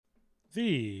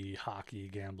The Hockey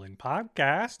Gambling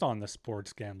Podcast on the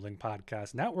Sports Gambling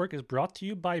Podcast Network is brought to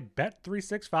you by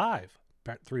Bet365.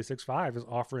 Bet365 is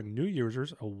offering new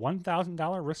users a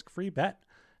 $1,000 risk-free bet.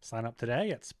 Sign up today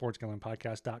at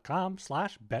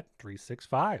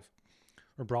sportsgamblingpodcast.com/bet365.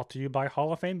 We're brought to you by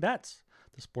Hall of Fame Bets,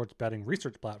 the sports betting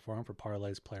research platform for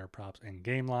parlays, player props, and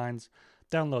game lines.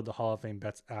 Download the Hall of Fame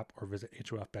Bets app or visit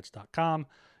hofbets.com.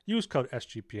 Use code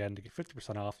SGPN to get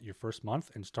 50% off your first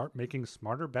month and start making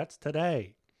smarter bets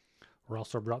today. We're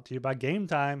also brought to you by Game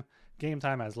Time. Game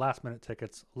Time has last-minute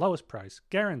tickets, lowest price,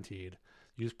 guaranteed.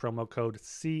 Use promo code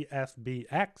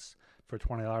CFBX for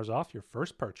 $20 off your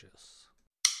first purchase.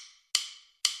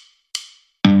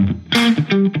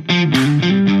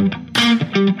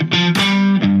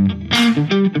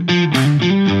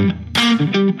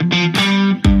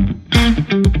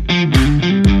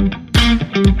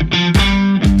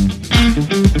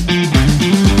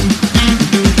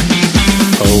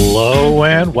 Hello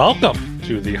and welcome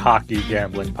to the Hockey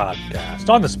Gambling Podcast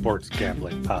on the Sports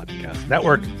Gambling Podcast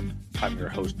Network. I'm your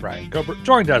host, Brian Gilbert,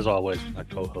 joined as always by my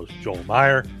co-host, Joel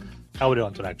Meyer. How are we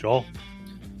doing tonight, Joel?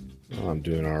 I'm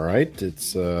doing all right.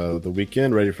 It's the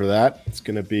weekend, ready for that. It's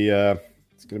gonna be a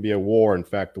war. In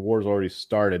fact, the war's already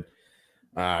started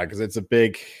because it's a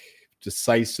big,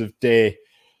 decisive day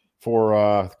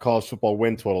for college football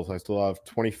win totals. I still have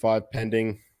 25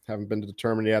 pending, haven't been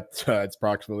determined yet. It's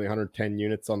approximately 110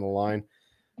 units on the line.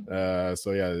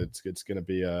 So yeah, it's gonna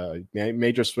be a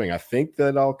major swing. I think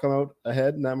that I'll come out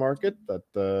ahead in that market, but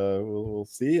we'll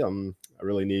see. I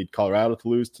really need Colorado to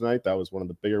lose tonight. That was one of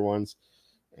the bigger ones.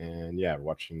 And yeah,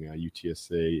 watching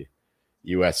UTSA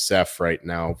USF right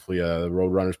now. Hopefully the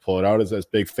Roadrunners pull it out as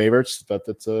big favorites, but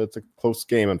it's a close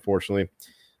game, unfortunately.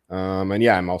 And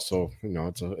yeah, I'm also,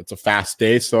 it's a fast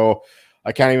day, so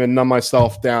I can't even numb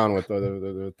myself down with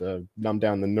the numb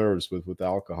down the nerves with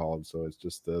alcohol. So it's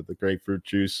just the grapefruit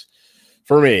juice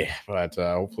for me. But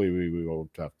hopefully we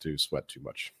won't have to sweat too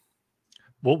much.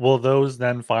 Will those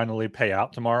then finally pay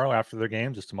out tomorrow after their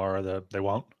game? Just tomorrow they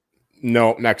won't?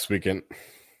 No, next weekend.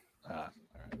 All right.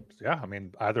 Yeah, I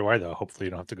mean, either way, though, hopefully you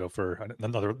don't have to go for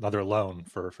another loan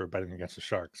for betting against the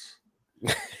Sharks.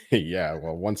 Yeah,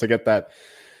 well, once I get that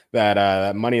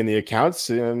money in the accounts,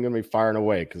 I'm going to be firing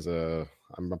away because I'm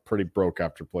pretty broke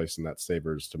after placing that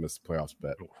Sabres to miss the playoffs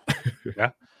bet. Yeah.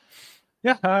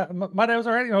 My day was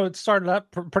all right. It started up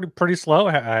pretty slow.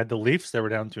 I had the Leafs. They were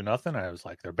down 2-0. I was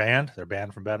like, they're banned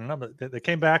from betting them. But they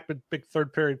came back, big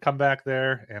third period comeback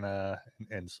there, and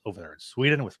over there in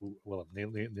Sweden with Willem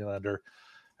Nylander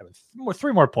having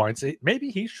three more points.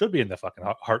 Maybe he should be in the fucking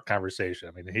Hart conversation.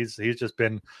 I mean, he's just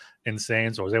been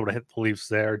insane. So I was able to hit the Leafs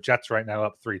there. Jets right now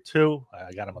up 3-2.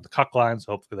 I got him on the cuck line,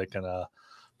 so hopefully they can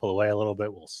pull away a little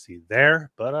bit. We'll see there.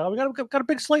 But we got a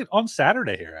big slate on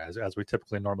Saturday here, as we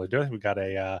typically normally do. We got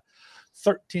a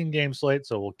 13-game slate,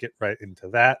 so we'll get right into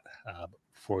that.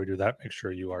 Before we do that, make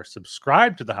sure you are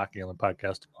subscribed to the Hockey Gambling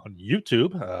Podcast on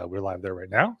YouTube. We're live there right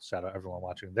now. Shout out everyone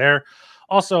watching there.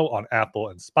 Also on Apple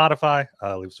and Spotify.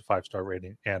 Leave us a 5-star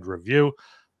rating and review.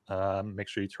 Make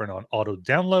sure you turn on auto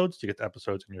downloads to get the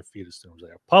episodes in your feed as soon as they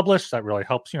are published. That really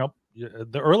helps.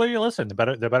 The earlier you listen, the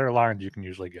better lines you can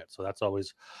usually get. So that's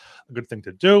always a good thing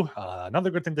to do. Another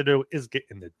good thing to do is get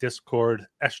in the Discord,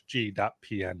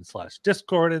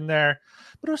 sg.pn/Discord in there.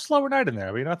 But it was a slower night in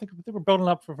there. I think we're building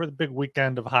up for the big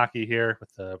weekend of hockey here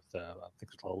with the I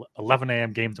think it's 11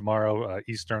 a.m. game tomorrow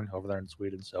Eastern over there in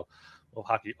Sweden. So we'll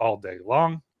hockey all day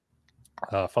long.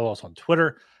 Follow us on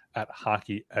Twitter at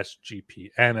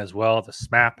HockeySGPN as well. The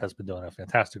SMAP has been doing a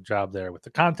fantastic job there with the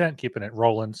content, keeping it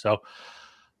rolling. So,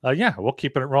 we'll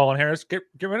keep it rolling here. Let's get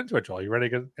right into it, Joel. You ready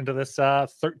to get into this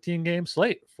 13-game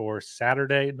slate for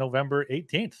Saturday, November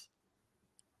 18th?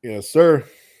 Yes, sir.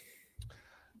 All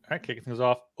right, kicking things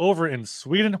off over in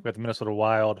Sweden with the Minnesota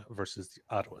Wild versus the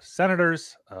Ottawa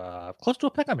Senators. Close to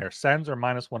a pick 'em here. Sens are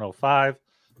 -105.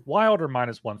 Wild are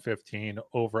 -115.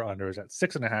 Over under is at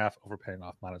 6.5. Over paying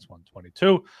off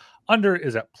 -122. Under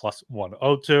is at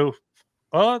 +102.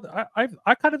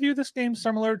 I kind of view this game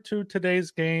similar to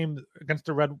today's game against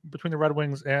between the Red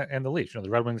Wings and the Leafs. The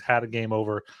Red Wings had a game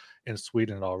over in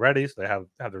Sweden already, so they have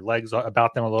their legs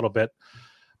about them a little bit.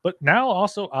 But now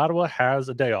also Ottawa has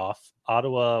a day off.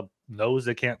 Ottawa knows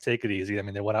they can't take it easy. I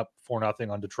mean, they went up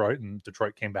 4-0 on Detroit, and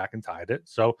Detroit came back and tied it.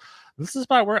 So this is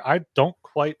about where I don't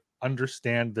quite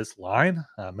understand this line.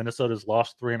 Minnesota's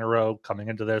lost 3 in a row coming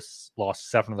into this, lost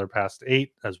 7 of their past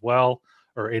 8 as well,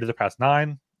 or 8 of their past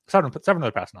 9, 7 of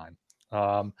their past 9.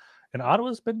 And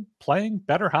Ottawa's been playing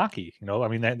better hockey.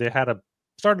 They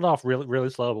started off really, really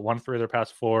slow, but won 3 of their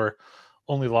past 4.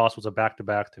 Only loss was a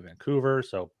back-to-back to Vancouver,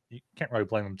 so you can't really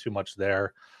blame them too much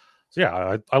there. So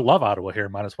yeah, I love Ottawa here,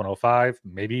 minus 105.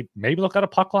 Maybe look at a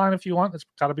puck line if you want. It's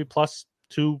got to be plus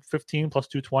 215, plus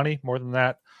 220, more than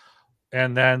that.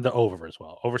 And then the over as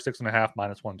well. Over 6.5,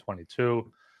 minus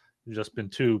 122. Just been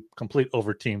two complete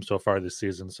over teams so far this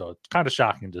season. So it's kind of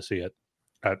shocking to see it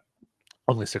at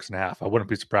only 6.5. I wouldn't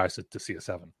be surprised to see a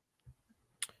 7.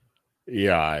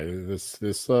 Yeah,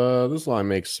 this line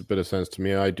makes a bit of sense to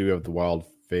me. I do have the Wild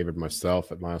favored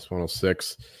myself at minus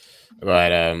 106,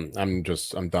 but I'm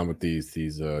done with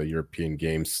these European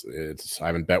games. I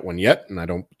haven't bet one yet, and I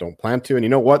don't plan to. And you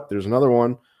know what? There's another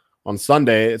one on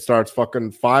Sunday. It starts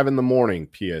fucking 5 a.m.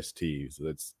 PST. So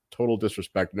it's total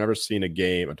disrespect. Never seen a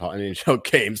game, an NHL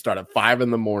game, start at 5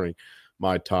 a.m.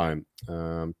 my time.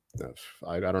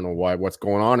 I don't know what's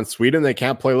going on in Sweden. They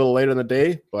can't play a little later in the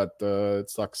day, but it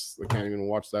sucks. They can't even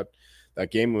watch that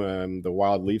game, the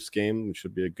Wild Leafs game, which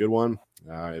should be a good one.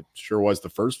 It sure was the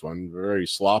first one, very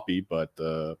sloppy, but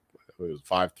it was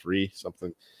 5-3,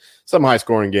 some high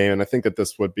scoring game, and I think that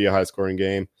this would be a high scoring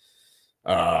game.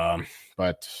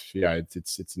 But yeah,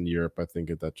 it's in Europe. I think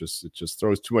it just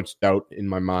throws too much doubt in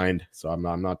my mind, so I'm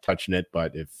not touching it.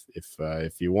 But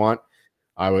if you want,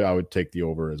 I would take the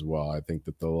over as well. I think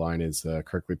that the line is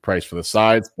correctly priced for the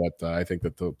sides, but I think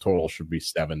that the total should be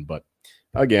 7. But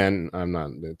again, I'm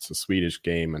not. It's a Swedish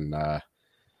game, and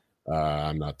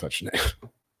I'm not touching it.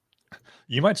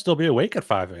 You might still be awake at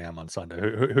 5 a.m. on Sunday.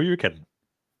 Who are you kidding?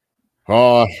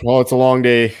 Oh, well, it's a long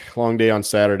day on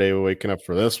Saturday. We're waking up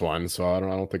for this one, so I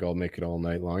don't think I'll make it all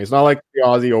night long. It's not like the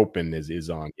Aussie Open is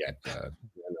on yet.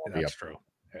 That's true.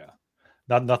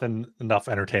 Yeah, nothing enough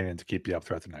entertaining to keep you up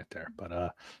throughout the night there.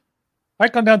 But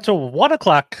right, going down to 1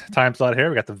 o'clock time slot here.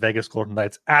 We got the Vegas Golden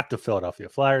Knights at the Philadelphia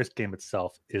Flyers. Game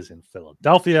itself is in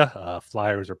Philadelphia.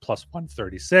 Flyers are plus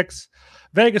 136.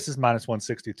 Vegas is minus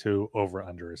 162. Over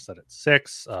under is set at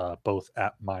 6. Both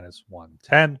at minus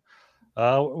 110.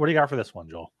 What do you got for this one,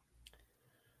 Joel?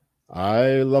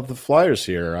 I love the Flyers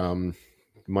here. Early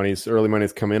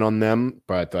money's come in on them,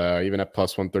 but even at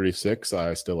plus 136,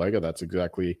 I still like it. That's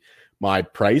exactly my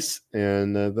price.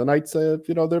 And the Knights,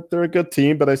 they're a good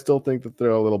team, but I still think that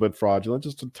they're a little bit fraudulent,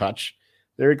 just a touch.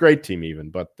 They're a great team, even,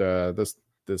 but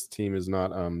this team is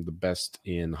not the best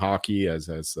in hockey, as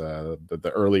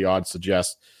the early odds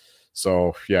suggest.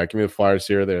 So yeah, give me the Flyers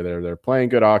here. They're playing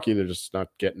good hockey. They're just not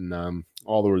getting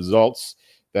all the results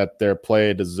that their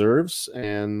play deserves.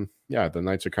 And yeah, the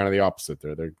Knights are kind of the opposite.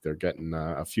 They're getting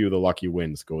a few of the lucky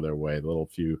wins go their way, a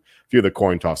few of the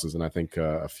coin tosses, and I think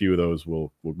a few of those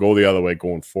will go the other way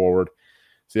going forward.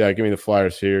 So yeah, give me the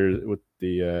Flyers here with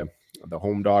the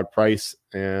home dog price,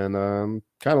 and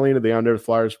kind of lean to the under. The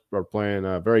Flyers are playing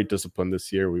very disciplined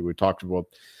this year. We talked about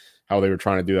how they were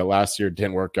trying to do that last year. It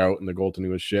didn't work out, and the goaltending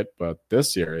was shit. But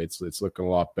this year, it's looking a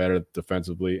lot better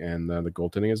defensively, and the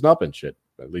goaltending has not been shit,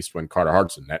 at least when Carter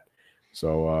Hart's in net.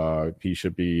 So he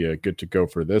should be good to go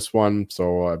for this one.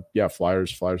 So yeah,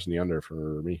 Flyers in the under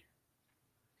for me.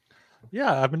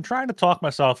 Yeah, I've been trying to talk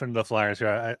myself into the Flyers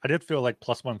here. I did feel like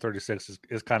plus 136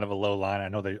 is kind of a low line. I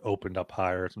know they opened up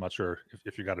higher. So I'm not sure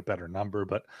if you got a better number,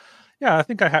 but yeah, I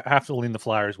think I have to lean the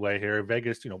Flyers way here.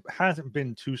 Vegas, hasn't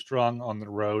been too strong on the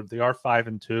road. They are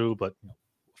 5-2, but a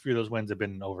few of those wins have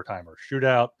been in overtime or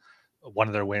shootout. One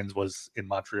of their wins was in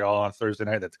Montreal on Thursday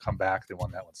night. That's come back. They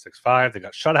won that one 6-5. They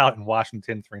got shut out in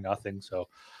Washington 3-0. So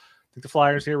I think the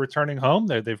Flyers here returning home.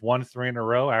 They've won 3 in a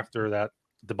row after that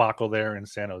debacle there in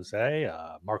San Jose.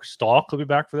 Mark Stahl could be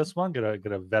back for this one. Get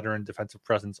a veteran defensive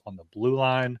presence on the blue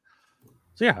line.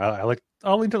 So yeah,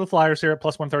 I'll lean to the Flyers here at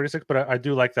plus 136, but I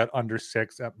do like that under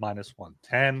 6 at minus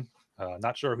 110.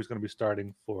 Not sure who's going to be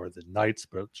starting for the Knights,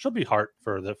 but it should be Hart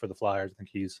for the Flyers. I think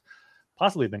he's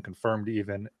possibly been confirmed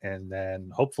even, and then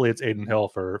hopefully it's Aiden Hill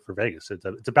for Vegas.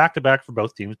 It's a back-to-back for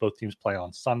both teams. Both teams play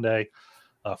on Sunday.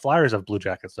 Flyers have Blue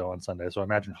Jackets though on Sunday, so I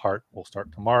imagine Hart will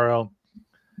start tomorrow.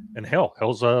 And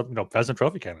Hill's a Vezina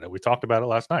Trophy candidate. We talked about it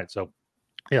last night. So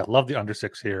yeah, love the under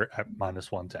 6 here at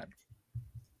minus 110.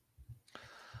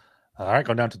 All right,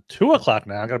 going down to 2 o'clock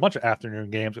now. I got a bunch of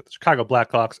afternoon games with the Chicago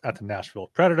Blackhawks at the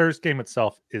Nashville Predators. Game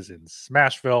itself is in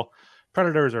Smashville.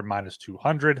 Predators are minus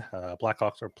 200.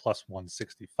 Blackhawks are plus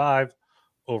 165.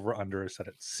 Over under is set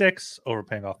at 6. Over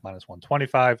paying off minus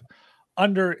 125.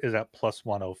 Under is at plus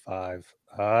 105.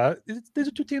 These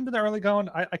are two teams that are early going.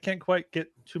 I can't quite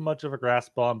get too much of a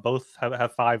grasp on. Both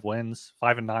have 5 wins,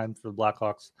 5-9 for the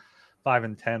Blackhawks,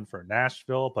 5-10 for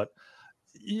Nashville. But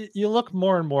you look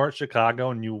more and more at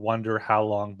Chicago, and you wonder how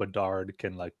long Bedard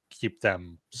can keep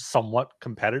them somewhat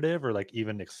competitive or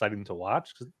even exciting to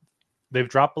watch. Because they've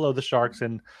dropped below the Sharks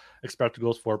in expected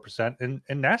goals 4%,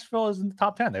 and Nashville is in the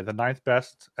top 10. They're the 9th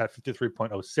best at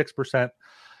 53.06%.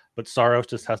 but Saros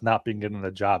just has not been getting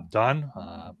the job done.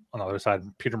 On the other side,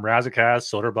 Peter Mrazek has,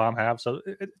 Soderblom have, so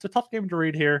it's a tough game to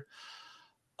read here.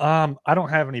 I don't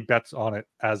have any bets on it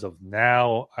as of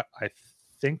now. I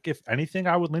think if anything,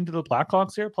 I would lean to the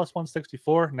Blackhawks here, plus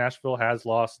 164. Nashville has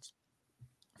lost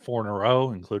 4 in a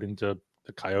row, including to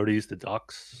the Coyotes, the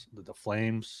Ducks, the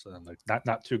Flames, like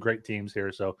not two great teams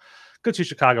here. So good to see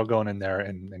Chicago going in there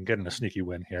and getting a sneaky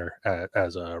win here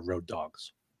as road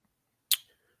dogs.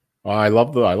 I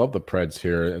love the Preds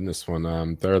here in this one.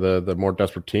 They're the more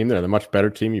desperate team. They're the much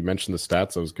better team. You mentioned the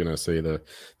stats. I was going to say the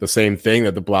same thing,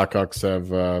 that the Blackhawks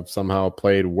have somehow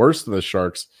played worse than the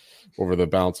Sharks over the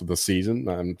balance of the season.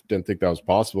 I didn't think that was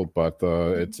possible, but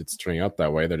it's turning out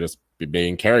that way. They're just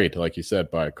being carried, like you said,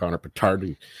 by Connor Bedard.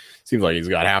 He seems like he's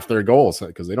got half their goals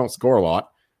because they don't score a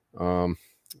lot.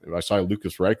 I saw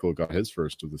Lucas Reichel got his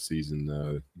first of the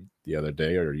season the other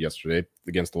day or yesterday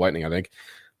against the Lightning, I think.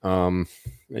 The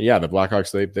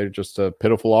Blackhawks, they're just a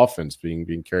pitiful offense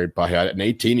being carried by an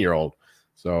 18-year-old.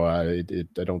 So I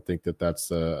don't think that's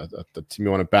the team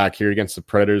you want to back here against the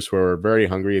Predators, who are very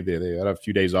hungry. They had a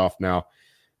few days off now,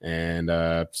 and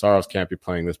Saros can't be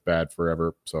playing this bad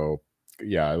forever. So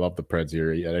yeah, I love the Preds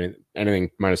here. Yeah, anything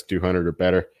minus 200 or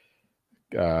better.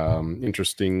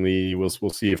 Interestingly, we'll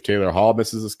see if Taylor Hall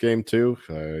misses this game too.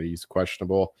 He's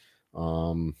questionable.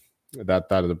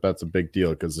 That's a big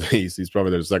deal because he's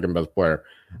probably their second best player.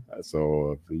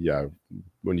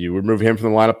 When you remove him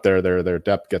from the lineup, their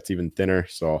depth gets even thinner.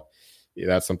 So yeah,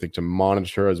 that's something to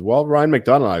monitor as well. Ryan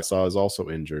McDonagh, I saw, is also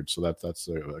injured, so that's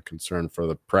a concern for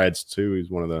the Preds too. He's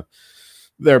one of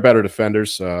their better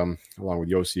defenders, along with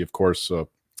Yossi, of course. So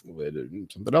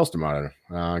something else to monitor.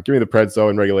 Give me the Preds though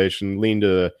in regulation. Lean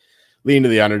to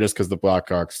the under just because the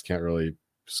Blackhawks can't really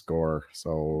score.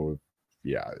 So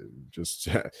yeah, just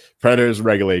Predators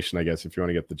regulation, I guess, if you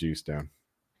want to get the juice down.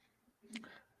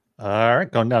 All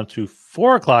right, going down to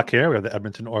 4 o'clock here. We have the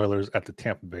Edmonton Oilers at the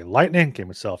Tampa Bay Lightning. Game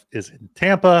itself is in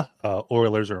Tampa.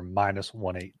 Oilers are minus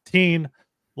 118.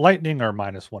 Lightning are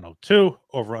minus 102.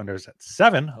 Over-under is at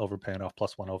 7. Over paying off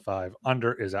plus 105.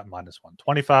 Under is at minus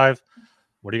 125.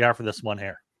 What do you got for this one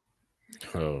here?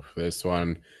 Oh, this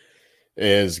one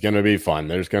is going to be fun.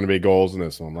 There's going to be goals in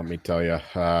this one, let me tell you.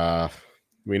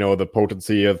 We know the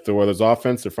potency of the Oilers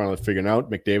offense. They're finally figuring out.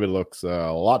 McDavid looks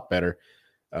a lot better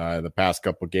the past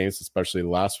couple of games, especially the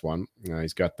last one.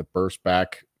 He's got the burst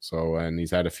back, and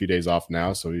he's had a few days off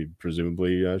now, so he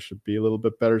presumably should be a little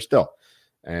bit better still.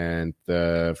 And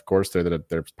of course,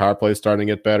 their power play is starting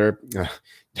to get better.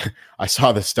 I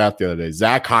saw the stat the other day.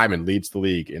 Zach Hyman leads the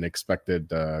league in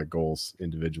expected goals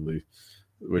individually,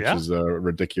 which is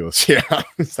ridiculous. Yeah,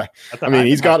 I mean,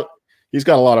 he's got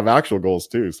a lot of actual goals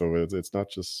too, so it's not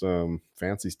just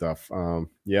fancy stuff.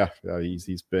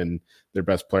 He's been their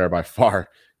best player by far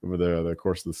over the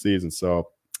course of the season. So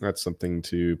that's something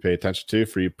to pay attention to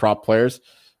for you prop players.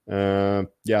 So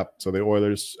the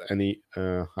Oilers and the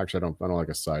actually I don't like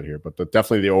a side here, but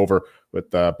definitely the over with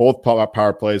both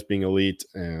power plays being elite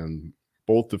and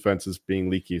both defenses being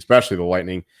leaky, especially the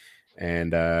Lightning.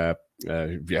 And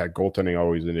goaltending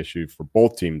always an issue for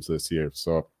both teams this year.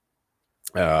 So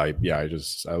I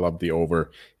love the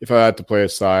over. If I had to play a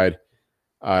side,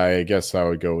 I guess I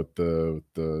would go with the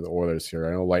Oilers here.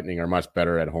 I know Lightning are much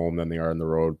better at home than they are on the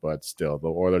road, but still, the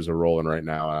Oilers are rolling right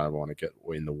now. I don't want to get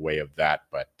in the way of that,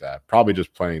 but probably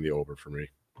just playing the over for me.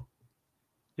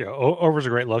 Yeah, over's a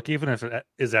great look. Even if it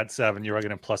is at 7, you're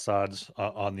getting plus odds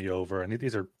on the over. And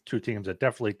these are two teams that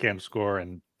definitely can score,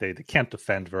 and they can't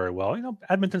defend very well.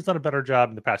 Edmonton's done a better job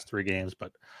in the past 3 games,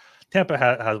 but Tampa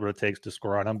has what it takes to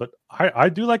score on them. But I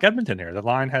do like Edmonton here. The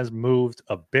line has moved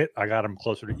a bit. I got them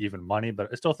closer to even money, but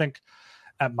I still think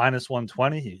at minus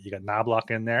 120, you got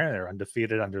Knobloch in there. They're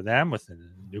undefeated under them with a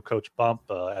new coach bump.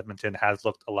 Edmonton has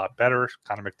looked a lot better.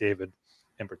 Connor McDavid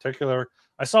in particular.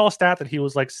 I saw a stat that he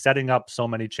was like setting up so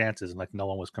many chances and like no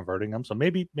one was converting them. So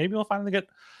maybe we'll finally get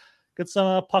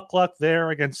some puck luck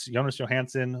there against Jonas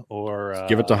Johansson or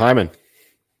give it to Hyman.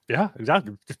 Yeah,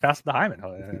 exactly. Just pass it to Hyman.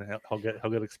 He'll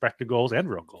get expected goals and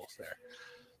real goals there.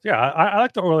 So yeah, I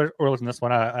like the Oilers in this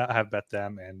one. I have bet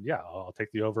them, and yeah, I'll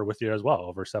take the over with you as well.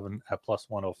 Over 7 at plus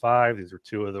 105. These are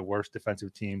 2 of the worst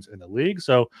defensive teams in the league,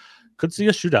 so could see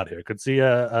a shootout here. Could see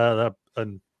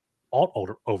an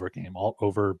alt over game, alt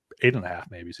over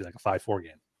 8.5, maybe see like a 5-4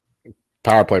 game.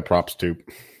 Power play props too.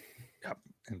 Yep,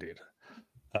 indeed.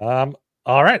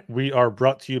 All right, we are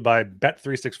brought to you by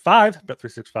Bet365.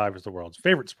 Bet365 is the world's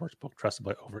favorite sportsbook, trusted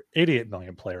by over 88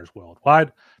 million players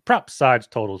worldwide. Props, sides,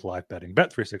 totals, live betting.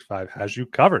 Bet365 has you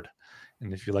covered.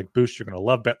 And if you like boosts, you're going to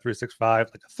love Bet365,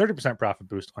 like a 30% profit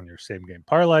boost on your same game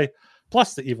parlay.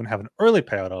 Plus, they even have an early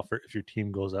payout offer if your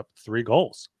team goes up 3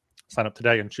 goals. Sign up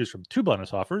today and choose from 2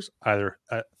 bonus offers, either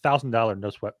a $1,000 no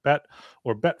sweat bet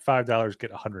or bet $5,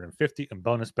 get $150 in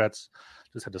bonus bets.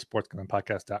 Just head to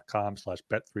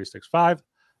sportsgamblingpodcast.com/bet365.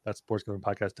 That's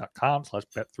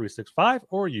sportsgamblingpodcast.com/bet365,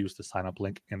 or use the sign up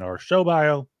link in our show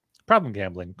bio. Problem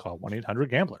gambling, call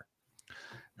 1-800-GAMBLER.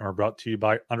 And we're brought to you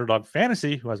by Underdog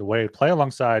Fantasy, who has a way to play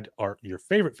alongside your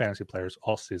favorite fantasy players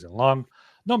all season long.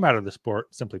 No matter the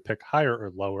sport, simply pick higher or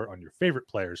lower on your favorite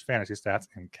players' fantasy stats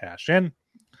and cash in.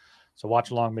 So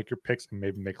watch along, make your picks, and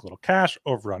maybe make a little cash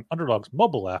over on Underdog's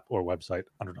mobile app or website,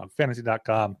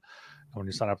 underdogfantasy.com. And when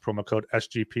you sign up promo code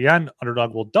SGPN,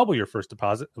 Underdog will double your first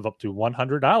deposit of up to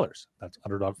 $100. That's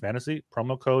Underdog Fantasy,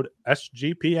 promo code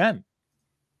SGPN.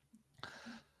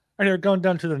 Right here, going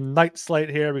down to the night slate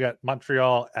here. We got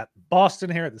Montreal at Boston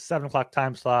here at the 7 o'clock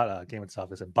time slot. Game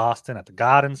itself is in Boston at the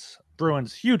Gardens.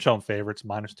 Bruins, huge home favorites,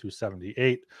 minus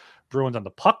 278. Bruins on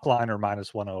the puck line are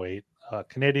minus 108.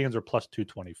 Canadians are plus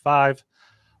 225.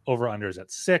 Over-under is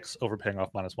at 6. Overpaying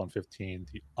off minus 115.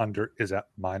 The under is at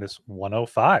minus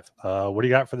 105. What do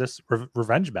you got for this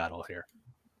revenge battle here?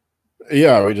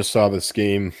 Yeah, we just saw this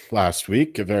game last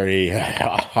week. A very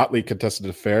hotly contested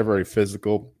affair, very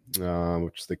physical,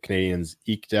 which the Canadians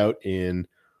eked out in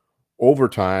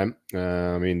overtime.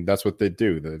 I mean, that's what they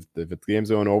do. If the game's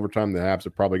going overtime, the Habs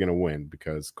are probably going to win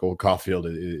because Cole Caulfield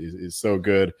is so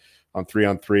good on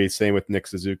 3-on-3. Same with Nick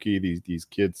Suzuki. These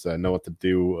kids know what to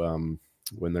do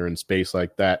when they're in space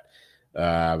like that.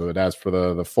 But as for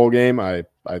the full game, I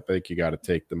think you got to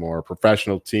take the more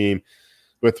professional team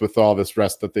with all this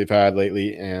rest that they've had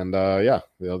lately, and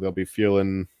they'll be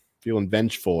feeling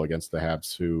vengeful against the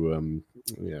Habs who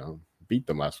beat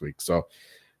them last week. So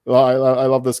I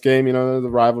love this game. The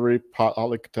rivalry,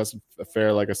 hotly contested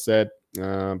affair, like I said.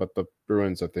 But the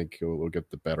Bruins, I think, will get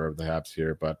the better of the Habs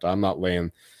here. But I'm not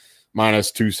laying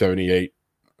minus 278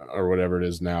 or whatever it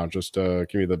is now. Just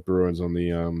give me the Bruins on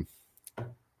the.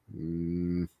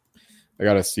 I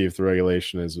got to see if the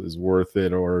regulation is worth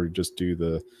it, or just do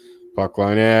the puck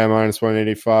line. Yeah, minus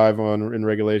 185 in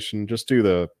regulation. Just do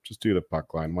the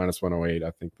puck line, minus 108.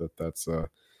 I think that's the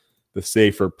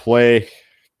safer play,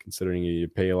 considering you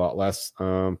pay a lot less.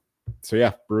 So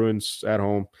yeah, Bruins at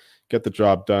home, get the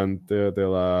job done.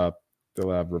 They'll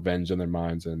have revenge in their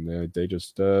minds, and they're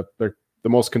the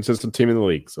most consistent team in the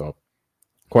league. So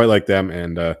quite like them,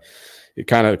 and it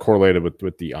kind of correlated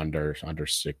with the under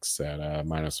 6 at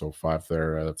minus 05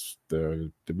 there. That's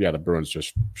the Bruins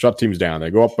just shut teams down.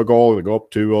 They go up a goal, they go up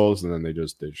 2 goals, and then they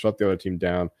shut the other team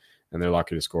down, and they're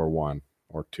lucky to score 1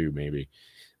 or 2 maybe.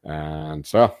 And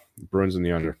so Bruins in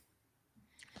the under.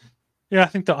 Yeah, I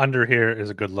think the under here is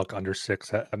a good look, under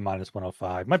 6 at minus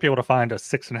 105. Might be able to find a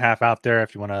 6.5 out there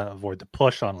if you want to avoid the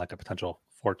push on like a potential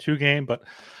 4-2 game. But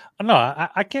I don't know.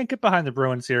 I can't get behind the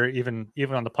Bruins here, even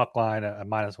on the puck line at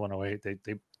minus 108.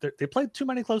 They played too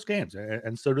many close games,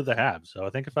 and so do the Habs. So I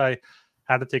think if I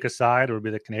had to take a side, it would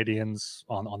be the Canadians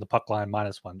on the puck line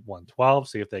minus 112.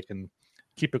 See if they can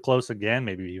keep it close again,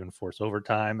 maybe even force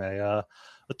overtime. A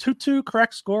 2-2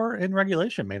 correct score in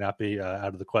regulation may not be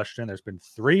out of the question. There's been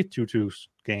 3 2-2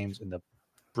 games in the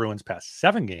Bruins' past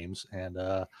 7 games, and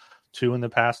 2 in the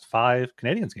past 5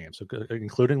 Canadians games, so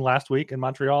including last week in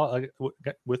Montreal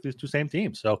with these 2 same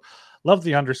teams. So love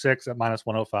the under 6 at minus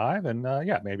 105, and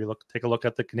maybe take a look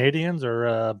at the Canadians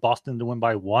or Boston to win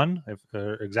by 1, if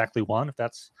exactly 1, if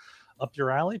that's up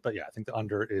your alley. But yeah, I think the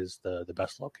under is the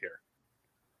best look here.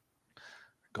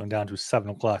 Going down to 7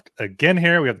 o'clock again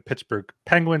here. We have the Pittsburgh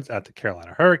Penguins at the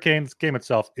Carolina Hurricanes. Game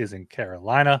itself is in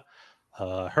Carolina.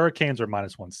 Hurricanes are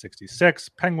minus 166.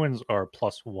 Penguins are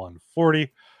plus 140.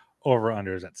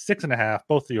 Over-unders at 6.5.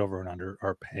 Both the over and under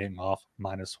are paying off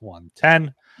minus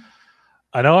 110.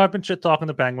 I know I've been shit-talking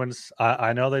the Penguins.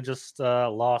 I know they just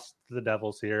lost to the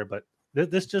Devils here, but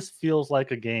this just feels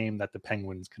like a game that the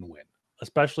Penguins can win,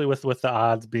 especially with the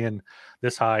odds being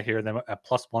this high here, them at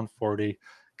plus 140.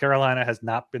 Carolina has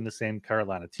not been the same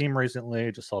Carolina team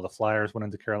recently. Just saw the Flyers went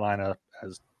into Carolina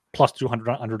as plus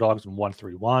 200 underdogs and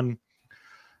 1-3-1.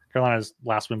 Carolina's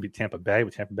last win beat Tampa Bay,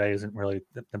 but Tampa Bay isn't really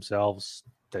themselves.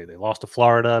 They lost to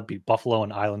Florida, beat Buffalo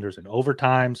and Islanders in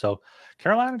overtime. So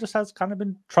Carolina just has kind of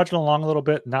been trudging along a little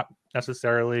bit, not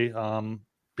necessarily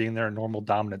being their normal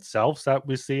dominant selves that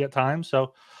we see at times.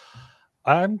 So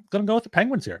I'm going to go with the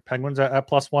Penguins here. Penguins at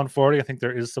plus 140. I think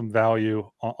there is some value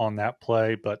on that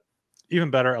play, but even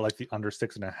better, I like the under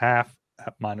 6.5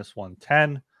 at minus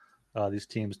 110. These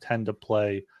teams tend to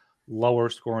play lower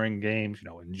scoring games,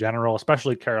 in general,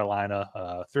 especially Carolina.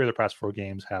 3 of their past 4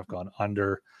 games have gone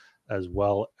under, as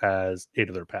well as 8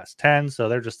 of their past 10. So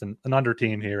they're just an under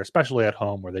team here, especially at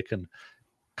home, where they can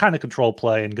kind of control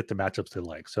play and get the matchups they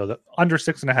like. So the under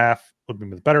 6.5 would be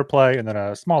the better play, and then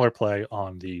a smaller play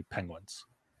on the Penguins.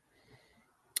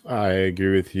 I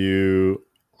agree with you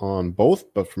on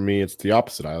both, but for me, it's the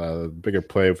opposite. The bigger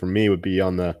play for me would be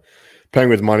on the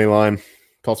Penguins money line,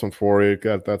 plus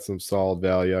 140. That's some solid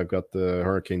value. I've got the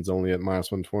Hurricanes only at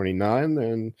minus 129,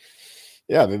 and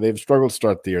yeah, they've struggled to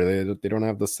start the year. They don't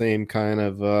have the same kind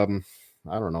of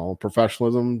I don't know,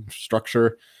 professionalism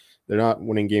structure. They're not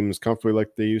winning games comfortably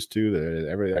like they used to.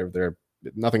 They're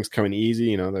nothing's coming easy.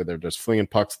 You know, they're just flinging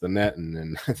pucks to the net,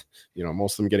 and you know,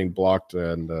 most of them getting blocked.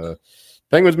 And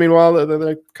Penguins, meanwhile,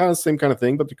 they're kind of the same kind of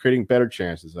thing, but they're creating better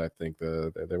chances. I think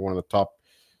they're one of the top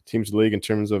teams in the league in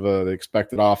terms of the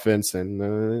expected offense, and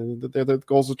the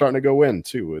goals are starting to go in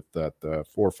too with that 4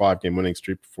 or 5 game winning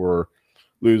streak before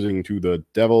losing to the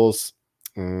Devils.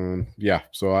 Yeah,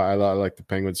 so I like the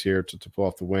Penguins here to pull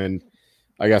off the win.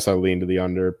 I guess I lean to the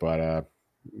under, but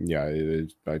yeah,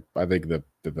 I think the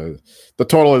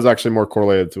total is actually more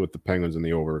correlated to with the Penguins and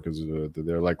the over because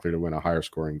they're likely to win a higher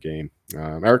scoring game.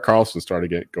 Erik Karlsson started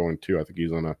to get going too. I think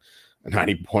he's on a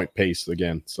 90-point pace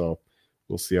again, so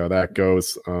we'll see how that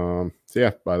goes. So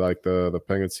yeah, I like the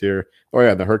Penguins here. Oh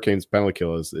yeah, the Hurricanes penalty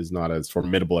kill is not as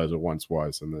formidable as it once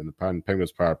was, and then the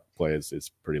Penguins power play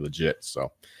is pretty legit.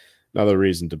 So another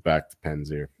reason to back the Pens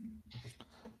here.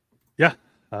 Yeah.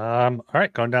 All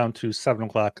right, going down to 7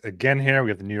 o'clock again here. We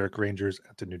have the New York Rangers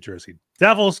at the New Jersey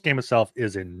Devils. Game itself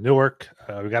is in Newark.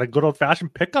 We got a good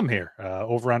old-fashioned pick-em here.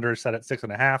 Over-under set at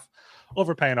 6.5.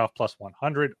 Over paying off plus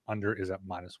 100. Under is at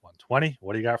minus 120.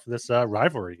 What do you got for this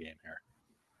rivalry game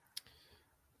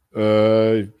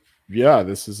here? Yeah,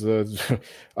 this is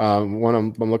one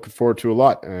I'm looking forward to a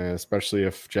lot, especially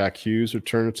if Jack Hughes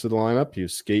returns to the lineup. He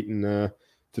was skating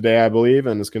today, I believe,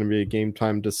 and it's going to be a game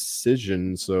time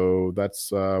decision. So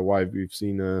that's why we've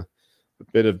seen a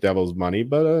bit of Devils money.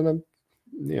 But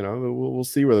you know, we'll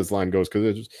see where this line goes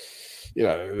because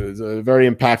it's a very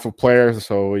impactful player.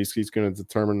 So he's going to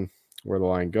determine where the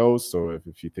line goes. So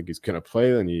if you think he's going to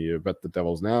play, then you bet the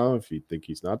Devils now. If you think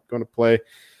he's not going to play,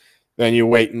 then you're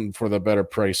waiting for the better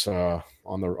price on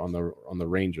the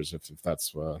Rangers if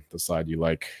that's the side you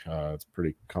like. It's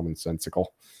pretty commonsensical.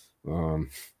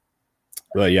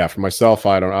 But yeah, for myself,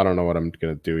 I don't know what I'm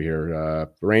going to do here.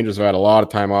 The Rangers have had a lot of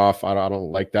time off. I don't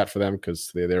like that for them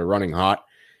because they're running hot.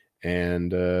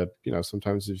 And, you know,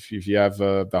 sometimes if you have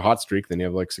the hot streak, then you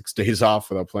have like 6 days off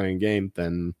without playing a game,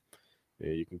 then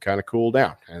you can kind of cool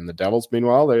down. And the Devils,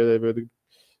 meanwhile,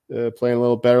 they're playing a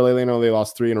little better lately. I know they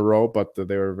lost 3 in a row, but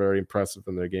they were very impressive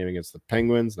in their game against the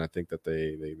Penguins. And I think that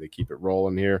they keep it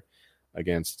rolling here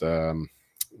against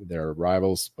their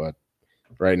rivals. But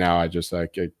right now,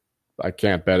 I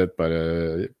can't bet it,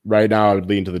 but right now I would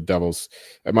lean to the Devils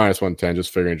at minus 110,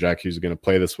 just figuring Jack Hughes is going to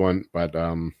play this one. But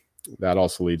that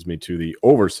also leads me to the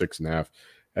over 6.5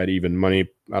 at even money.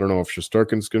 I don't know if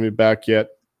Shesterkin's going to be back yet,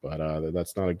 but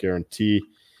that's not a guarantee.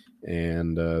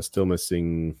 And still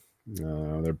missing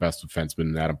their best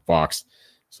defenseman, Adam Fox.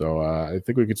 So I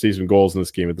think we could see some goals in this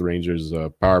game with the Rangers'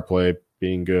 power play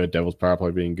being good, Devils' power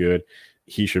play being good,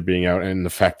 Hischier being out, and the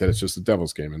fact that it's just a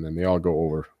Devils game, and then they all go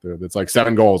over. It's like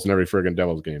 7 goals in every friggin'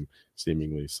 Devils game,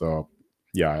 seemingly. So,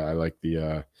 yeah, I like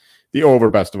the over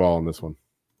best of all in this one.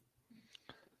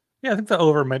 Yeah, I think the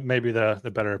over may be the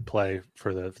better play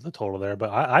for the total there,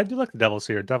 but I do like the Devils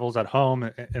here. Devils at home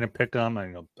in a pick-em. I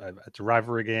know it's a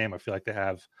rivalry game. I feel like they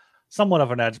have somewhat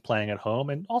of an edge playing at home,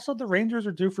 and also the Rangers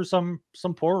are due for some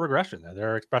poor regression.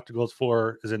 Their expected goals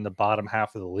for is in the bottom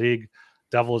half of the league.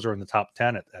 Devils are in the top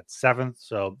 10 at 7th.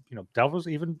 So, you know, Devils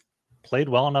even played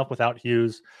well enough without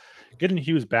Hughes. Getting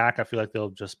Hughes back, I feel like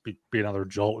they'll just be another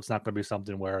jolt. It's not going to be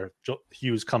something where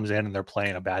Hughes comes in and they're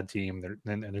playing a bad team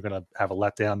and they're going to have a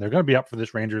letdown. They're going to be up for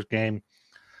this Rangers game.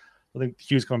 I think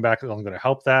Hughes coming back is only going to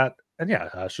help that. And yeah,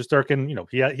 Shesterkin, you know,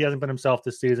 he hasn't been himself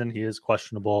this season. He is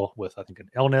questionable with, I think, an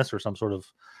illness or some sort of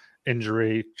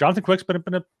injury. Jonathan Quick's been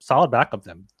a solid backup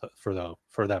for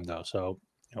them though. So,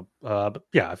 but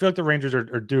yeah, I feel like the Rangers are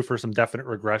due for some definite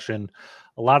regression.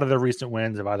 A lot of their recent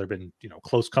wins have either been, you know,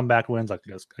 close comeback wins like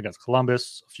against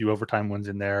Columbus, a few overtime wins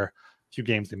in there, a few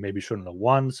games they maybe shouldn't have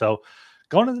won. So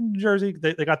going to New Jersey,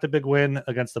 they got the big win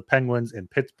against the Penguins in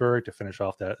Pittsburgh to finish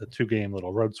off the 2-game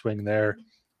little road swing there.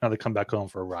 Now they come back home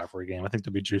for a rivalry game. I think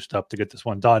they'll be juiced up to get this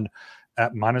one done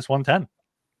at minus 110.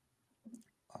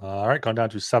 All right, going down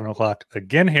to 7 o'clock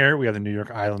again here. We have the New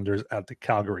York Islanders at the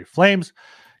Calgary Flames.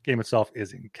 Game itself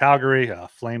is in Calgary.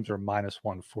 Flames are minus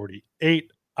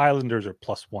 148. Islanders are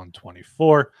plus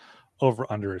 124. Over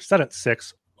under is set at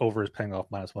 6. Over is paying off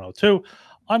minus 102.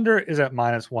 Under is at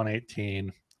minus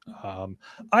 118. I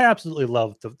absolutely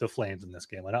love the Flames in this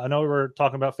game. I know we were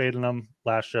talking about fading them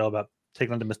last show about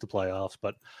taken them to miss the playoffs.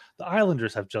 But the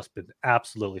Islanders have just been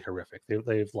absolutely horrific.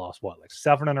 They've lost, like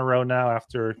 7 in a row now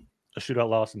after a shootout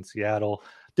loss in Seattle.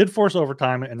 Did force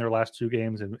overtime in their last 2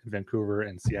 games in Vancouver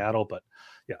and Seattle. But,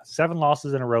 7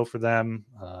 losses in a row for them.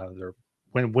 Their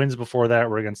wins before that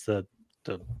were against the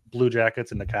Blue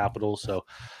Jackets and the Capitals. So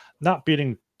not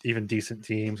beating even decent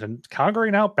teams. And Calgary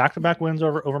now back-to-back wins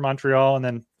over Montreal, and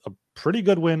then a pretty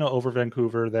good win over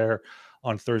Vancouver there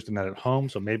on Thursday night at home.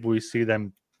 So maybe we see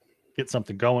them get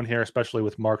something going here, especially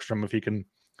with Markstrom, if he can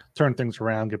turn things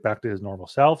around, get back to his normal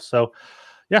self. So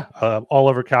all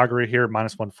over Calgary here,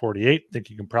 minus 148. I think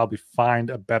you can probably find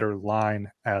a better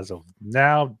line as of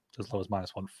now, as low as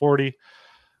minus 140.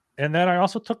 And then I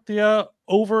also took the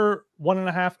over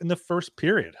 1.5 in the first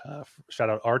period. Shout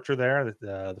out Archer there.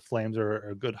 The Flames are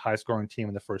a good high-scoring team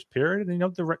in the first period. And,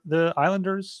 the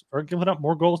Islanders are giving up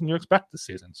more goals than you expect this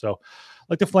season. So I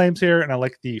like the Flames here, and I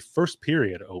like the first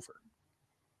period over.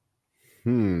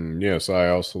 Yes, I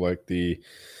also like the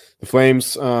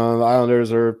Flames. The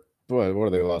Islanders are, what are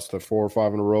they, lost 4 or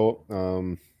 5 in a row?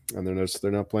 And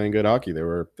they're not playing good hockey. They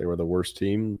were the worst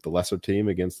team, the lesser team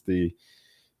against the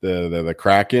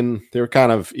Kraken. They were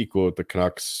kind of equal with the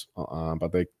Canucks,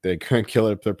 but they couldn't kill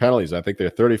it with their penalties. I think they're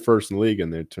 31st in the league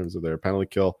in terms of their penalty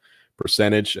kill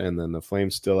percentage, and then the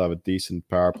Flames still have a decent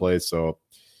power play. So,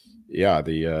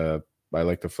 I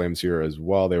like the Flames here as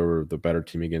well. They were the better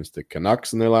team against the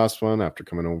Canucks in their last one after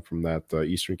coming home from that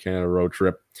Eastern Canada road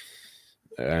trip.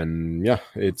 And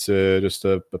it's just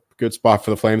a good spot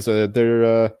for the Flames.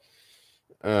 The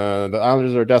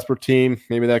Islanders are a desperate team.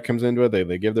 Maybe that comes into it.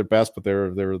 They give their best, but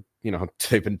they're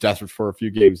they've been desperate for a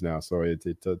few games now, so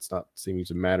it's not seeming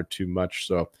to matter too much.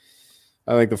 So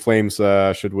I think the Flames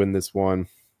should win this one,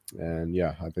 and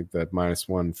I think that minus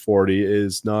 140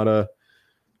 is not a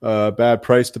bad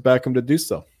price to back them to do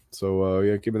so. So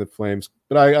give me the Flames,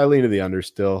 but I lean to the under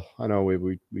still. I know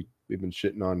we've been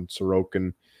shitting on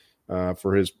Sorokin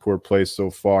for his poor play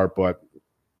so far, but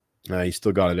he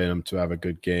still got it in him to have a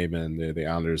good game, and the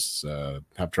Islanders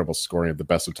have trouble scoring at the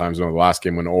best of times. I know the last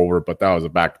game went over, but that was a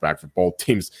back-to-back for both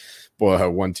teams.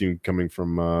 One team coming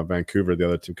from Vancouver, the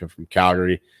other team coming from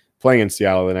Calgary, playing in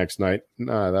Seattle the next night.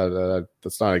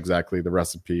 That's not exactly the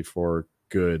recipe for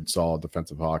good, solid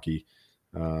defensive hockey.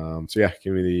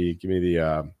 Give me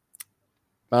the.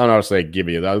 I don't know how to say give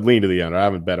me. I lean to the under. I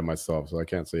haven't bet it myself, so I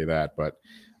can't say that, but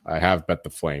I have bet the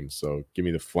Flames. So give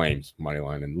me the Flames money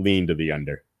line and lean to the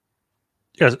under.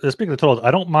 Yeah, speaking of totals,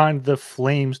 I don't mind the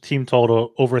Flames team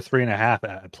total over 3.5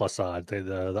 at plus odds.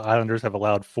 The Islanders have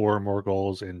allowed 4 or more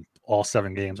goals in all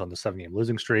 7 games on the 7-game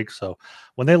losing streak. So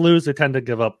when they lose, they tend to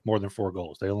give up more than 4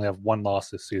 goals. They only have 1 loss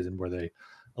this season where they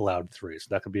allowed 3. So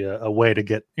that could be a way to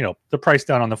get the price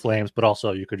down on the Flames, but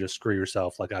also you could just screw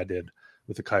yourself like I did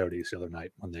with the Coyotes the other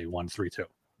night when they won 3-2.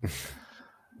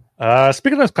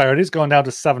 Speaking of those Coyotes, going down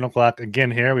to 7 o'clock again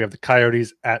here, we have the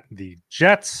Coyotes at the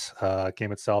Jets.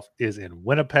 Game itself is in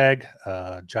Winnipeg.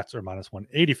 Jets are minus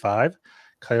 185.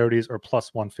 Coyotes are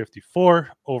plus 154.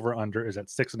 Over under is at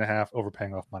 6.5.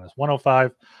 Overpaying off minus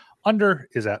 105. Under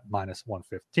is at minus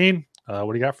 115.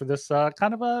 What do you got for this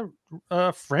kind of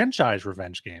a franchise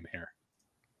revenge game here?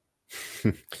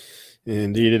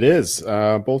 Indeed, it is.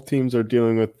 Both teams are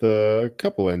dealing with a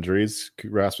couple injuries.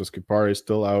 Rasmus Kupari is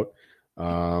still out.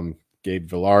 Gabe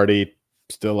Vilardi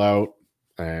still out,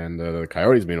 and the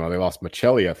Coyotes, meanwhile, they lost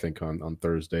Michelli, I think, on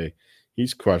Thursday.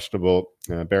 He's questionable.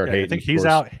 Barrett Hayden, I think he's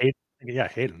out. Hayden,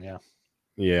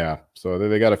 yeah. So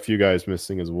they got a few guys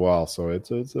missing as well. So it's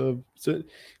a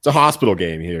hospital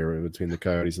game here between the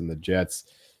Coyotes and the Jets.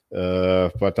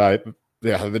 But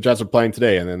the Jets are playing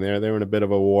today, and then they're in a bit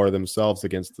of a war themselves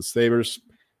against the Sabres.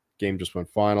 Game just went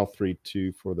final,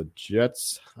 3-2 for the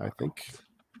Jets, I think.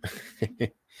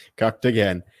 Cocked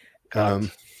again. That's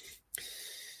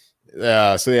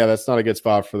not a good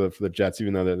spot for the Jets,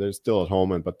 even though they're still at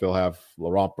home, but they'll have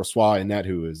Laurent Brossoit in net,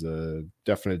 who is a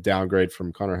definite downgrade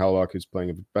from Connor Hellebuyck, who's playing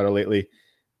a bit better lately.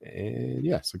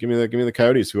 And so give me the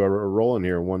Coyotes, who are rolling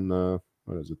here. Won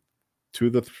what is it, 2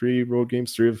 of the 3 road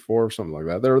games, 3 of the 4, something like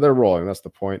that. They're rolling. That's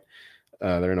the point.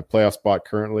 They're in a playoff spot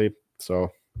currently.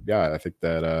 So I think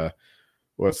that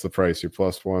what's the price? You're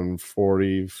plus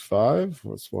 145.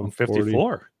 What's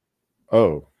 154?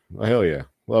 Oh, hell yeah.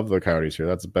 Love the Coyotes here.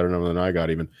 That's a better number than I got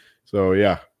even. So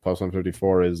plus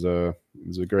 154 is a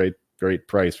great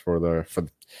price for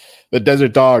the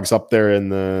Desert Dogs up there in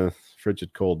the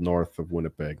frigid cold north of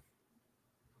Winnipeg.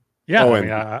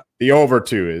 Yeah, the over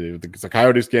too. It's a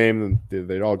Coyotes game, and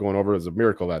they're all going over. It's a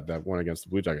miracle that one against the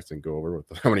Blue Jackets didn't go over with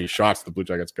how many shots the Blue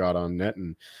Jackets got on net,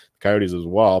 and the Coyotes as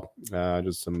well.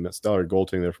 Just some stellar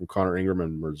goaltending there from Connor Ingram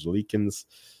and Merzlikins.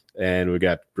 and we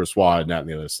got Brissois net on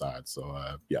the other side. So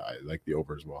yeah, I like the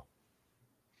over as well.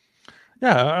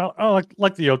 Yeah, I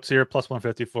like the Yotes here, plus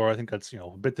 154. I think that's,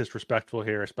 a bit disrespectful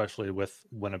here, especially with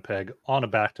Winnipeg on a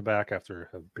back-to-back after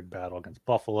a big battle against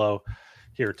Buffalo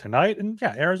here tonight. And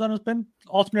yeah, Arizona's been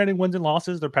alternating wins and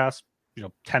losses their past,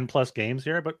 10 plus games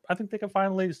here, but I think they can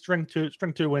finally string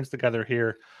two wins together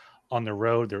here on the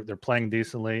road. They're playing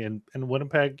decently, and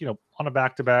Winnipeg, on a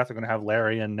back-to-back, they're going to have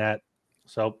Larry and net.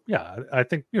 So yeah, I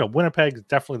think Winnipeg is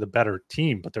definitely the better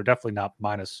team, but they're definitely not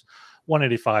minus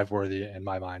 185 worthy in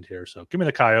my mind here. So give me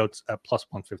the Coyotes at plus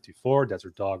 154.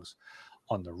 Desert Dogs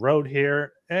on the road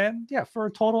here. And yeah, for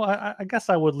a total, I guess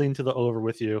I would lean to the over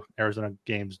with you. Arizona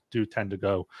games do tend to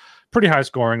go pretty high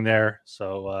scoring there.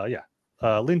 So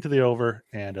lean to the over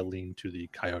and a lean to the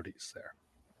Coyotes there.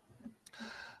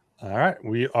 All right.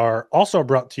 We are also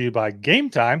brought to you by Game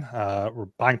Time. We're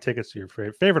buying tickets to your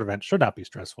favorite event. Should not be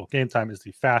stressful. Game Time is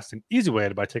the fast and easy way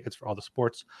to buy tickets for all the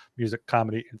sports, music,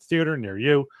 comedy, and theater near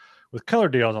you. With killer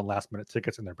deals on last-minute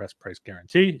tickets and their best price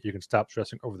guarantee, you can stop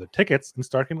stressing over the tickets and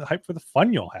start getting the hype for the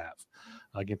fun you'll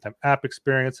have. Game Time app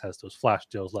experience has those flash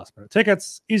deals, last-minute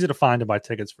tickets, easy to find and buy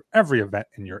tickets for every event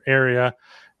in your area.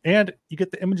 And you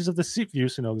get the images of the seat view,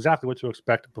 so you know exactly what to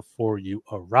expect before you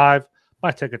arrive.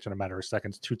 Buy tickets in a matter of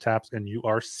seconds, 2 taps, and you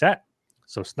are set.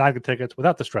 So snag the tickets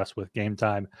without the stress with Game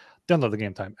Time. Download the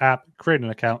Game Time app, create an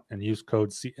account, and use code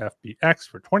CFBX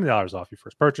for $20 off your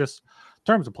first purchase.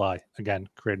 Terms apply. Again,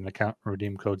 create an account and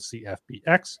redeem code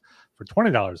CFBX for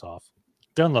 $20 off.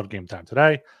 Download Game Time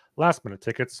today. Last minute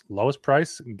tickets, lowest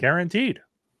price guaranteed.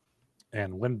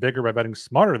 And win bigger by betting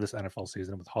smarter this NFL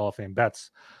season with Hall of Fame Bets,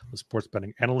 the sports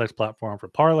betting analytics platform for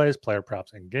parlays, player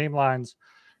props, and game lines.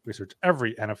 Research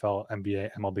every NFL,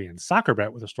 NBA, MLB, and soccer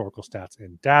bet with historical stats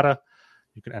and data.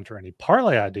 You can enter any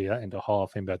parlay idea into Hall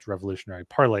of Fame Bet's revolutionary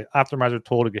parlay optimizer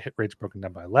tool to get hit rates broken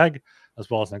down by leg, as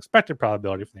well as an expected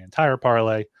probability for the entire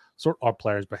parlay. Sort all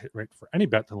players by hit rate for any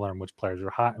bet to learn which players are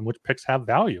hot and which picks have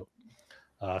value.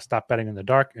 Stop betting in the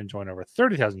dark and join over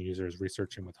 30,000 users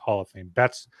researching with Hall of Fame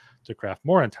Bets to craft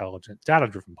more intelligent,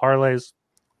 data-driven parlays.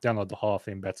 Download the Hall of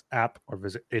Fame Bets app or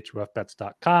visit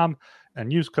hofbets.com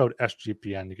and use code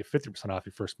SGPN to get 50% off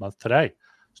your first month today.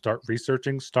 Start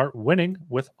researching, start winning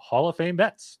with Hall of Fame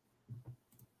Bets.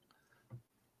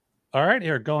 All right,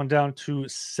 here going down to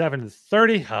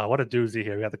 7:30. What a doozy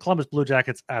here. We got the Columbus Blue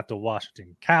Jackets at the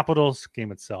Washington Capitals.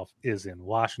 Game itself is in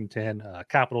Washington.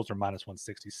 Capitals are minus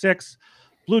 166.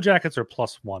 Blue Jackets are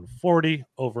plus 140.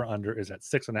 Over under is at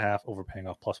 6.5. Overpaying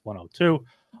off plus 102.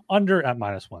 Under at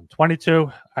minus 122.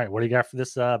 All right, what do you got for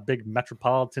this big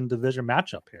Metropolitan Division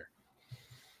matchup here?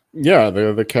 Yeah,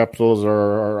 the Capitals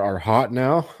are hot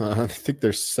now. I think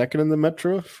they're second in the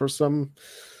Metro for some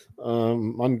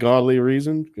ungodly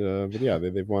reason. But yeah,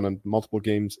 they've won multiple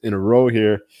games in a row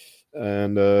here,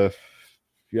 and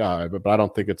yeah, but I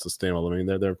don't think it's sustainable. I mean,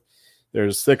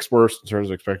 they're sixth worst in terms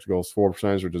of expected goals,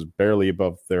 4%, which is barely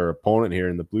above their opponent here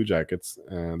in the Blue Jackets.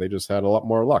 And they just had a lot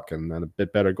more luck and a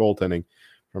bit better goaltending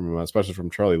from, especially from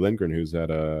Charlie Lindgren, who's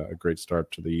had a great start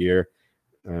to the year.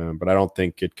 But I don't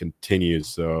think it continues.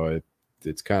 So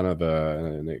it's kind of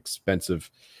an expensive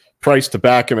price to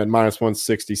back him at minus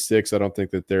 166. I don't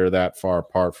think that they're that far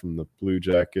apart from the Blue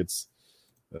Jackets.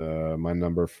 My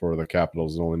number for the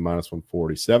Capitals is only minus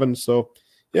 147. So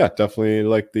yeah, definitely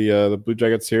like the Blue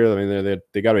Jackets here. I mean,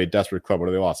 they got to be a desperate club. What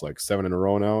have they lost? Like 7 in a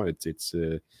row now. It's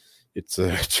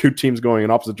two teams going in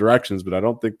opposite directions, but I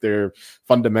don't think they're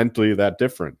fundamentally that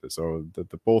different. So the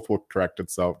both will correct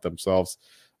themselves.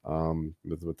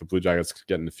 With the Blue Jackets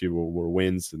getting a few more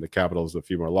wins and the Capitals a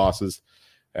few more losses,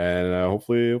 and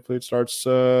hopefully it starts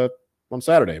on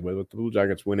Saturday with the Blue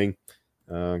Jackets winning.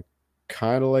 Kind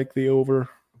of like the over,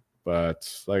 but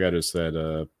like I just said,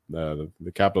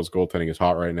 the Capitals goaltending is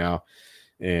hot right now,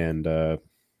 and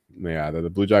yeah,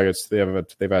 the Blue Jackets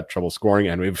they've had trouble scoring,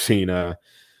 and we've seen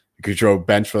Gaudreau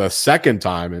bench for the second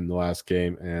time in the last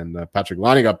game, and Patrick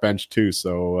Laine got benched too.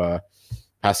 So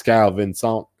Pascal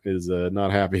Vincent is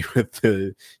not happy with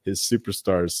his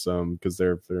superstars because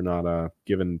they're not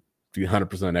given the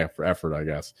 100% effort, I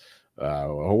guess.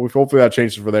 Hopefully that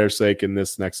changes for their sake in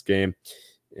this next game.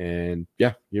 And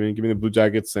yeah, give me the Blue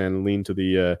Jackets and lean to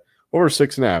the over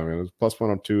 6.5. I mean, plus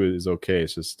 102 is okay.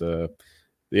 It's just the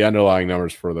underlying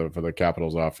numbers for the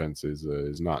Capitals offense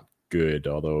is not good,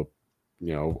 although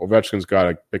you know, Ovechkin's got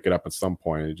to pick it up at some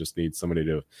point. He just needs somebody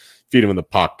to feed him in the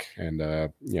puck. And,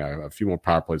 a few more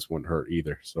power plays wouldn't hurt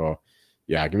either. So,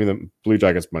 yeah, give me the Blue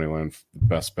Jackets money line, the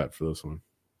best bet for this one.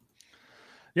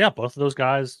 Yeah, both of those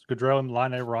guys, Gaudreau and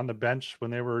Laine, were on the bench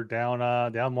when they were down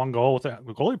 1 goal with a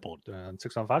goalie pulled in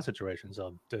 6-on-5 situation.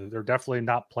 So they're definitely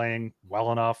not playing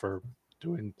well enough or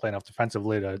playing enough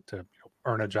defensively to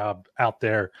earn a job out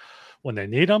there when they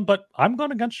need them. But I'm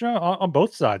going against you on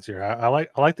both sides here. I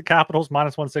like the Capitals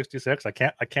minus 166. I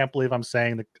can't believe I'm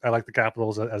saying that I like the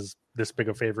Capitals as this big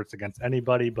of favorites against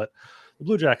anybody. But the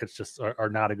Blue Jackets just are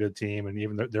not a good team, and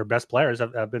even their best players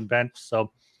have been benched.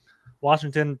 So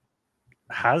Washington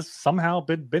has somehow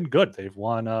been good. They've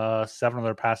won 7 of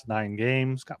their past 9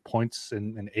 games, got points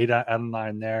in 8 out of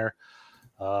 9 there.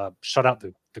 Shut out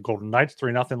the Golden Knights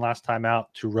 3-0 last time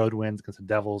out. 2 road wins against the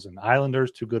Devils and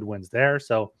Islanders, 2 good wins there.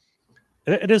 So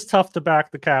it is tough to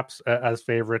back the Caps as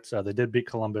favorites. They did beat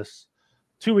Columbus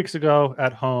 2 weeks ago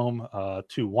at home,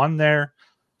 2-1 there.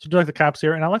 So do like the Caps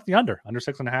here, and I like the under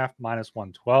 6.5 minus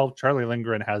 112. Charlie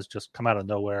Lindgren has just come out of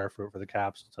nowhere for the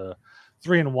Caps to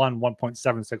 3-1,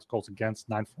 1.76 goals against,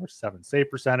 9.47 save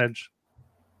percentage.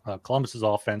 Columbus's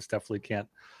offense definitely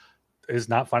is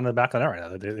not finding the back of the net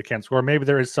right now. They can't score. Maybe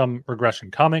there is some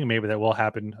regression coming. Maybe that will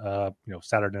happen,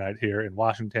 Saturday night here in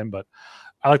Washington. But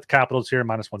I like the Capitals here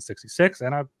minus 166,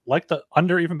 and I like the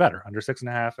under even better, under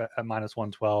 6.5 at minus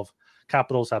 112.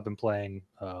 Capitals have been playing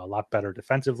a lot better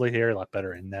defensively here, a lot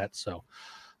better in net. So,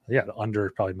 yeah, the under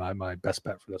is probably my best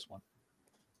bet for this one.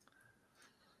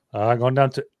 Going down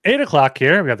to 8 o'clock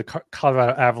here, we have the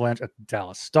Colorado Avalanche at the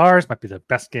Dallas Stars. Might be the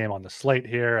best game on the slate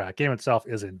here. Game itself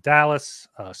is in Dallas.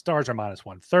 Stars are minus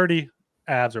 130.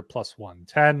 Avs are plus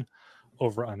 110.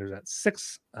 Over under at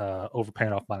 6. Over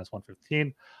paying off minus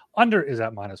 115. Under is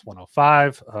at minus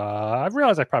 105. I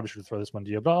realize I probably should throw this one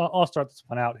to you, but I'll start this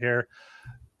one out here.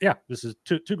 Yeah, this is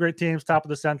two great teams, top of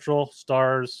the Central.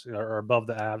 Stars are above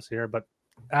the Avs here, but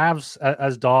Avs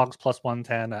as dogs plus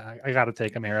 110. I got to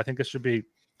take them here. I think this should be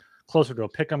closer to a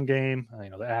pick'em game.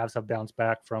 The Avs have bounced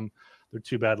back from their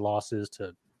 2 bad losses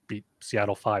to beat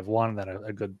Seattle 5-1, then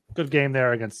a good game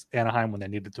there against Anaheim when they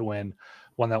needed to win,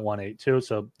 won that 1-8-2.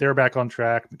 So they're back on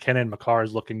track. McKinnon, Makar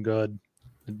is looking good.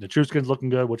 The Truskin's looking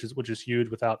good, which is huge.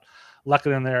 Without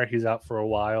Lekkinen in there, he's out for a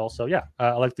while. So yeah,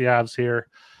 I like the Avs here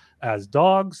as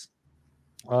dogs.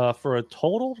 For a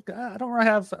total, I don't really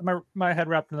have my head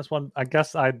wrapped in this one. I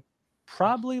guess I'd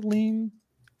probably lean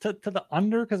to the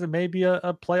under because it may be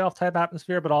a playoff type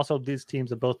atmosphere, but also these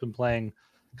teams have both been playing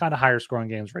kind of higher scoring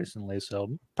games recently. So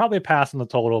probably a pass on the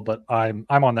total, but I'm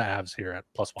on the Avs here at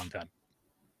plus 110.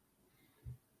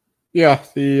 Yeah,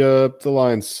 the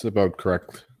line's about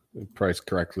correct, priced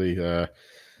correctly.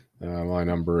 My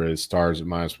number is Stars at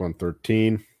minus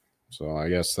 113. So I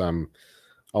guess I'm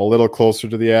a little closer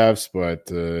to the Avs, but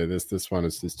this one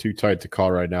is too tight to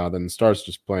call right now. Then the Stars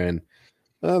just playing.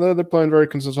 They're playing very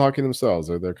consistent hockey themselves.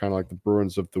 They're kind of like the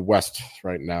Bruins of the West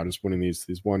right now, just winning these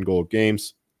 1-goal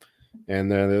games,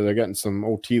 and they're getting some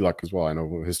OT luck as well. I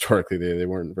know historically they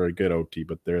weren't very good OT,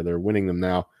 but they're winning them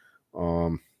now.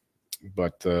 Yeah,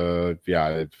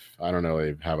 I don't know.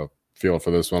 They have a feel for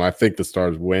this one. I think the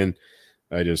Stars win.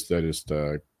 I just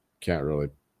can't really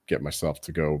get myself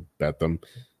to go bet them.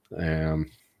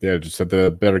 Just had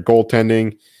the better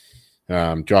goaltending.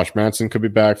 Josh Manson could be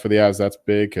back for the Avs. That's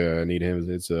big. Need him.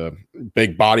 It's a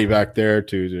big body back there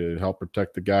to help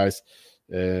protect the guys.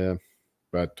 I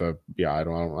don't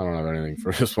have anything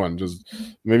for this one. Just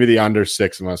maybe the under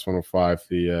 6 minus 105.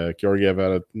 The Georgiev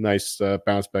had a nice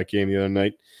bounce back game the other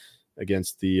night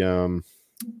against the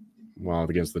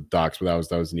against the Ducks, but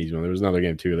that was an easy one. There was another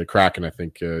game too. The Kraken, I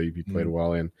think he played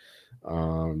well in.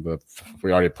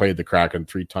 We already played the Kraken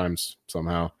 3 times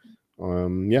somehow.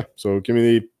 So give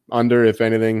me the under, if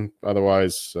anything.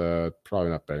 Otherwise, probably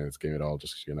not betting this game at all.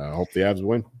 Just hope the Avs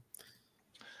win.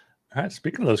 All right.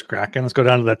 Speaking of those Kraken, let's go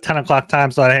down to the 10 o'clock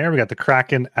time slot here. We got the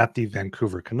Kraken at the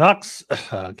Vancouver Canucks.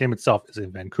 Game itself is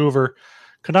in Vancouver.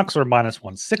 Canucks are minus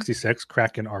 166.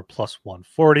 Kraken are plus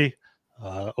 140.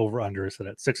 Over under is set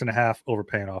at 6.5. Over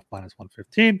paying off minus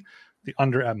 115. The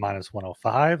under at minus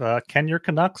 105. Can your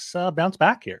Canucks bounce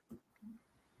back here?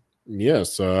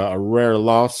 Yes, a rare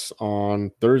loss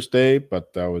on Thursday,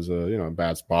 but that was a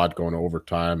bad spot going to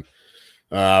overtime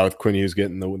with Quinn Hughes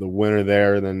getting the winner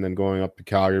there, and then going up to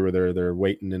Calgary where they're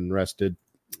waiting and rested.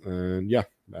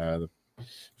 The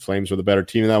Flames were the better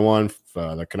team in that one.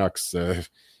 The Canucks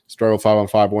struggled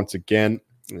 5-on-5 once again,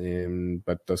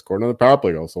 but scored another power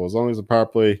play goal. So as long as the power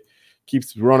play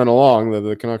keeps running along,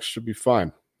 the Canucks should be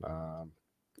fine.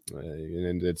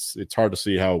 And it's hard to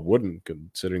see how it wouldn't,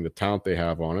 considering the talent they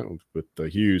have on it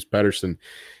with Hughes, Pettersson,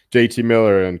 JT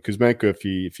Miller, and Kuzmenko. If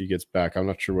he gets back, I'm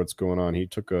not sure what's going on. He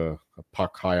took a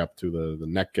puck high up to the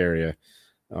neck area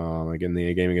again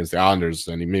the game against the Islanders,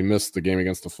 and he may miss the game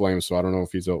against the Flames. So I don't know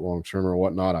if he's out long term or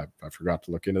whatnot. I forgot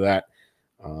to look into that.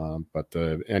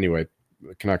 Anyway,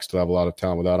 the Canucks still have a lot of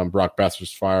talent without him. Brock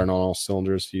Besser's firing on all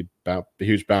cylinders. A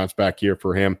huge bounce back year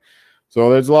for him. So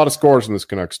there's a lot of scores in this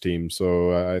Canucks team.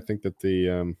 So I think that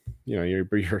the you're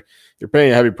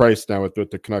paying a heavy price now with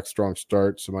the Canucks strong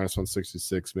start. So minus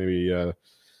 166, maybe a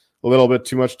little bit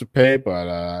too much to pay, but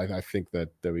I think that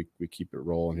we keep it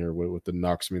rolling here with the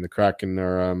Nucks. I mean, the Kraken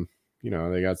are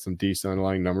they got some decent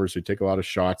underlying numbers. They take a lot of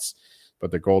shots,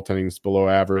 but the goaltending is below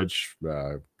average.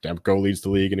 Demko leads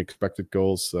the league in expected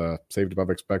goals, saved above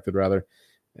expected rather.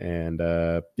 And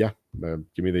give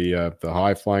me the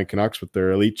high flying Canucks with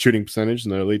their elite shooting percentage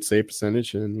and their elite save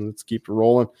percentage, and let's keep it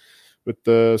rolling with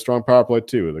the strong power play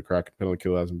too. The Kraken penalty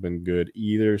kill hasn't been good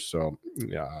either, so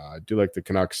yeah, I do like the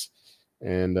Canucks,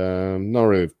 and not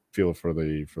really feel for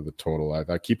the total.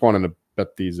 I keep wanting to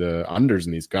bet these unders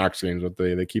in these Canucks games, but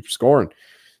they keep scoring,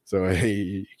 so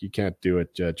you can't do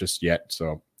it just yet.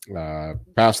 So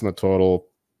passing the total,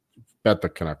 bet the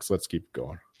Canucks. Let's keep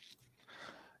going.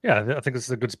 Yeah, I think this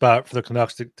is a good spot for the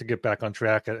Canucks to get back on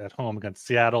track at home against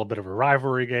Seattle. A bit of a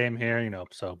rivalry game here,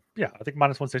 So, yeah, I think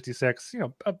minus 166,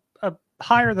 a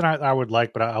higher than I would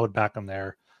like, but I would back them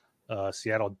there.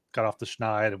 Seattle got off the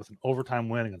schneid with an overtime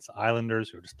win against the Islanders,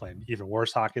 who are just playing even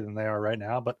worse hockey than they are right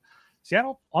now. But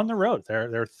Seattle on the road, they're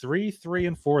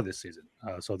 3-3-4 this season.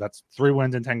 So that's 3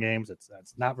 wins in 10 games.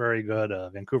 That's not very good.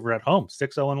 Vancouver at home,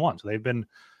 6-0-1. So they've been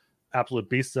absolute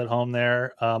beasts at home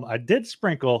there. I did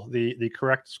sprinkle the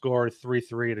correct score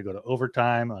 3-3 to go to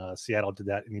overtime. Seattle did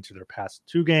that in each of their past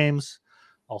 2 games.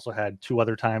 Also had 2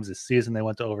 other times this season they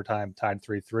went to overtime, tied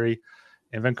 3-3.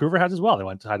 And Vancouver has as well. They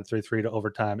went tied 3-3 to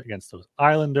overtime against those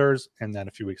Islanders, and then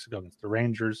a few weeks ago against the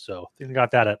Rangers. So I think they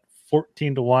got that at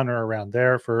 14-1 or around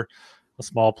there for a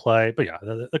small play. But yeah,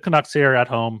 the Canucks here at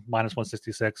home, minus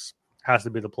 166 has to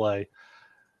be the play.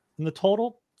 And the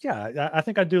total, yeah, I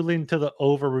think I do lean to the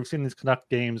over. We've seen these Canuck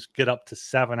games get up to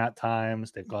 7 at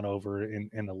times. They've gone over in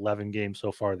 11 games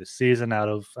so far this season out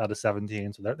of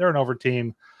 17. So they're an over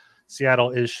team.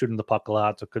 Seattle is shooting the puck a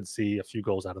lot, so could see a few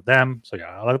goals out of them. So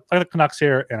yeah, I like the Canucks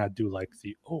here, and I do like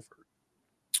the over.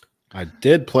 I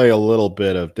did play a little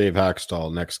bit of Dave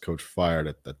Haxtell, next coach fired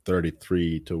at the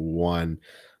 33-1.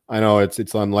 I know it's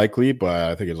unlikely,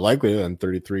 but I think it's likely than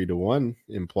 33-1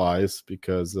 implies,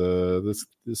 because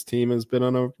this team has been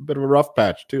on a bit of a rough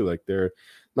patch too. Like, they're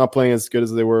not playing as good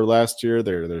as they were last year.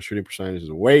 Their shooting percentage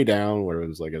is way down, where it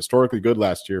was like historically good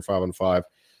last year, 5-5.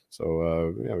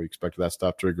 So we expected that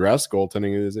stuff to regress.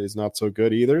 Goaltending is not so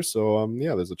good either. So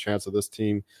there's a chance that this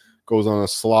team goes on a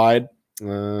slide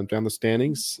down the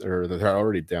standings, or they're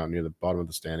already down near the bottom of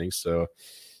the standings. So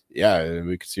yeah,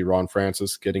 we could see Ron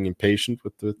Francis getting impatient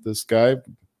with this guy,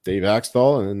 Dave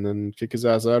Axtell, and then kick his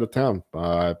ass out of town.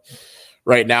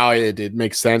 Right now, it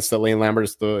makes sense that Lane Lambert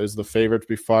is the favorite to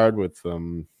be fired, with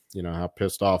how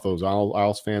pissed off those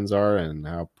Isles fans are, and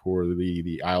how poor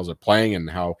the Isles are playing, and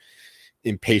how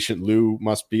impatient Lou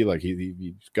must be. Like,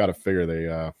 he's got to figure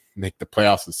they make the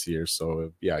playoffs this year.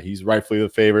 So yeah, he's rightfully the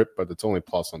favorite, but it's only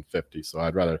plus 150. So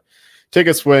I'd rather take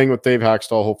a swing with Dave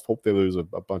Haxtell. Hope they lose a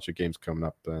bunch of games coming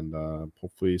up, and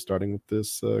hopefully starting with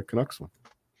this Canucks one.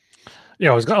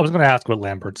 Yeah, I was going to ask what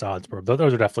Lambert's odds were.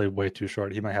 Those are definitely way too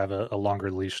short. He might have a longer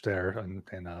leash there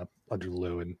under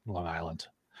Lou in Long Island.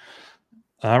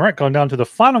 All right, going down to the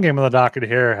final game of the docket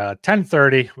here,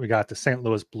 10:30. We got the St.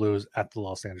 Louis Blues at the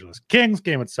Los Angeles Kings.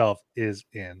 Game itself is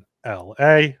in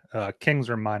L.A. Kings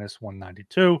are minus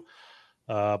 192.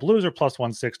 Blues are plus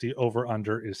 160. Over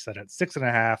under is set at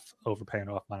 6.5. Over paying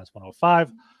off minus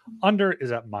 105. Under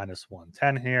is at minus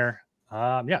 110 here.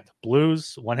 The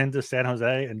Blues went into San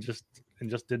Jose and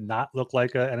just did not look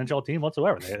like an NHL team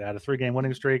whatsoever. They had a 3-game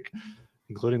winning streak,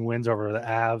 including wins over the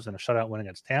Avs and a shutout win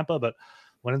against Tampa, but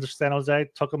went into San Jose,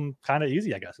 took them kind of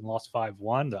easy, I guess, and lost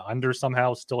 5-1. The under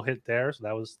somehow still hit there, so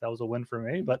that was a win for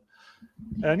me. But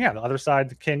the other side,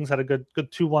 the Kings had a good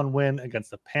 2-1 win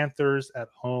against the Panthers at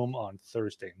home on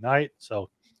Thursday night. So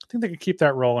I think they can keep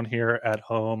that rolling here at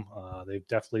home. They've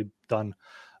definitely done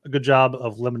a good job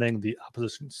of limiting the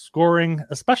opposition scoring,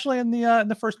 especially in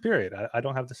the first period. I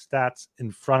don't have the stats in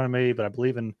front of me, but I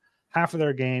believe in half of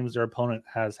their games, their opponent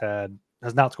has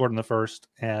not scored in the first,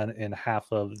 and in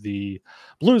half of the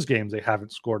Blues games, they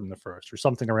haven't scored in the first, or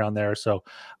something around there. So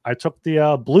I took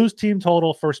the Blues team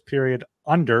total first period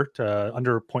under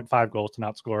 0.5 goals to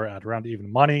not score at around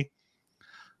even money.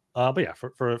 But yeah,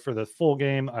 for the full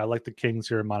game, I like the Kings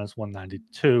here minus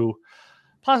 192.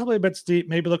 Possibly a bit steep.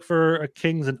 Maybe look for a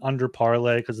Kings and under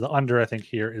parlay, because the under, I think,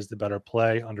 here is the better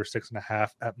play. Under 6.5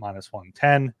 at minus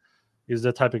 110. These are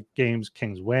the type of games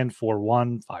Kings win: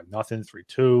 4-1, 5-0,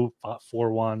 3-2,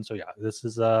 4-1. So yeah, this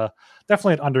is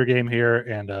definitely an under game here,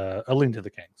 and a lean to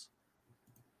the Kings.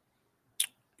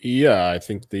 Yeah, I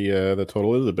think the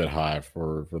total is a bit high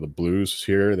for the Blues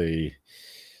here.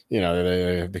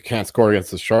 they can't score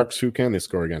against the Sharks. Who can they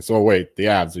score against? Oh wait, the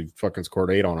Avs. They fucking scored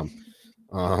 8 on them.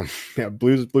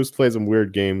 Blues play some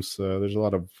weird games. There's a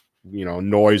lot of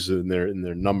noise in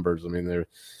their numbers. I mean,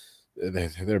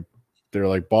 they're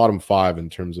like bottom 5 in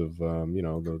terms of the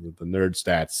nerd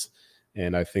stats,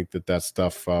 and I think that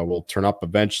stuff will turn up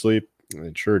eventually.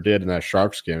 It sure did in that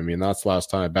Sharks game. I mean, that's the last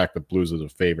time I backed the Blues as a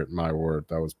favorite. My word,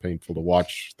 that was painful to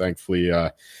watch. Thankfully,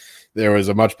 there was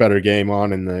a much better game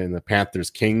on in the Panthers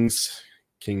Kings.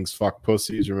 Kings fuck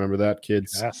pussies. Remember that,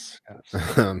 kids? Yes.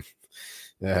 I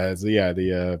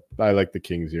like the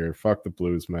Kings here. Fuck the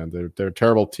Blues, man. They're a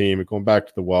terrible team. Going back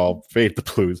to the wall, fade the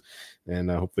Blues,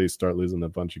 and hopefully start losing a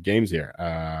bunch of games here.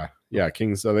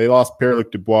 Kings. They lost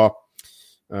Pierre-Luc Dubois.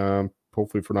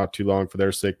 Hopefully for not too long for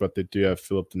their sake, but they do have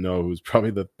Philip Deneau, who's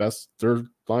probably the best third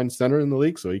line center in the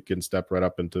league, so he can step right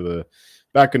up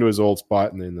back into his old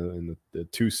spot and in the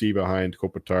 2C behind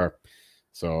Kopitar.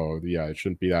 So it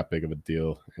shouldn't be that big of a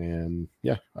deal. And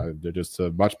they're just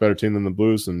a much better team than the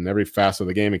Blues in every facet of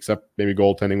the game, except maybe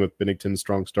goaltending with Binnington's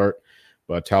strong start.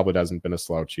 But Talbot hasn't been a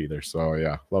slouch either.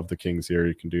 So love the Kings here.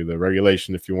 You can do the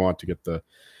regulation if you want to get the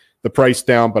price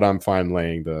down, but I'm fine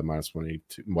laying the minus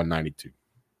 192.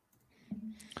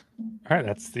 All right,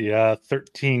 that's the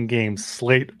 13-game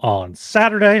slate on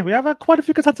Saturday. We have quite a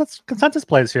few consensus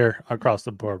plays here across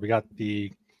the board. We got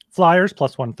the Flyers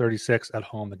plus 136 at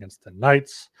home against the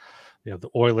Knights. We have the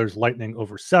Oilers Lightning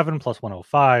over 7 plus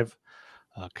 105.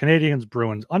 Canadians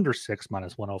Bruins under 6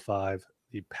 minus 105.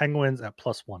 The Penguins at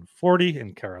plus 140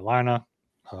 in Carolina.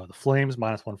 The Flames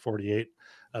minus 148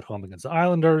 at home against the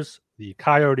Islanders. The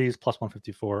Coyotes plus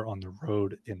 154 on the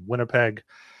road in Winnipeg.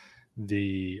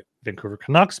 The Vancouver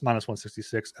Canucks minus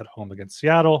 166 at home against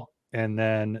Seattle, and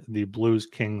then the Blues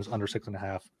Kings under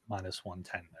 6.5 minus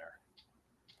 110 there.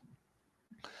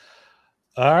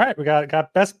 All right, we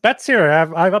got best bets here.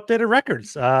 I've updated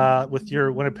records with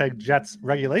your Winnipeg Jets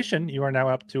regulation. You are now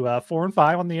up to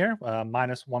 4-5 on the year,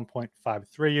 minus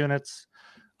 1.53 units.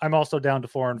 I'm also down to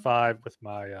 4-5 with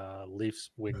my Leafs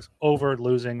Wings over,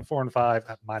 losing 4-5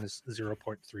 at minus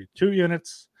 0.32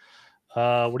 units.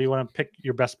 What do you want to pick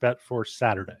your best bet for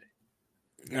Saturday?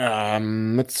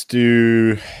 Let's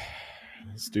do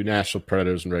National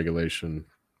Predators in regulation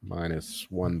minus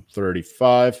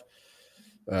 135.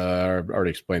 I already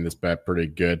explained this bet pretty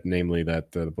good, namely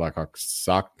that the Blackhawks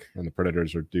suck and the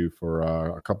Predators are due for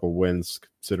a couple wins,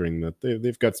 considering that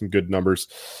they've got some good numbers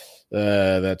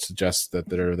that suggest that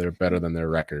they're better than their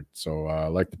record. So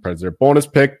like the Predators, their bonus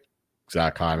pick,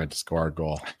 Zach Hyman to score a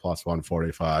goal plus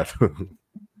 145.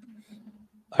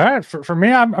 All right, for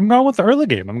me, I'm going with the early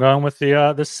game. I'm going with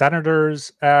the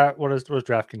Senators at what does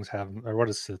DraftKings have, or what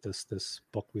is this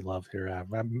book we love here at?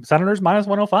 Senators minus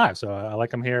 105. So I like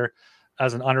them here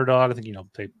as an underdog. I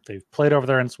think they've played over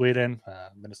there in Sweden.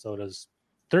 Minnesota's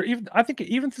they're even. I think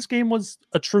even if this game was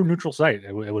a true neutral site,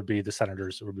 it would be the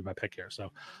Senators. It would be my pick here.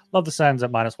 So love the Sens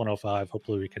at minus 105.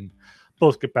 Hopefully we can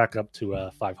both get back up to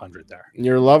 500 there.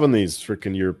 You're loving these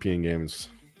freaking European games.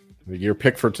 Your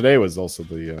pick for today was also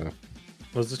the.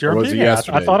 Was this your opinion?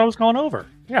 I thought I was going over.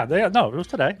 Yeah, it was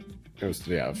today. It was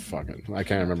fucking. I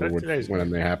can't remember when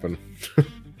they happened.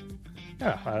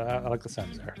 Yeah, I like the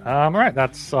Sens there. All right,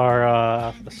 that's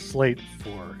our slate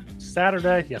for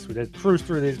Saturday. Yes, we did cruise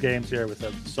through these games here with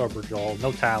a sober Joel.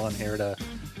 No Talon here to,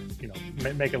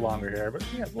 make it longer here. But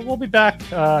yeah, we'll be back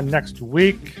next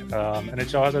week.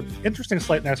 NHL has an interesting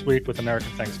slate next week with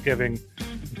American Thanksgiving.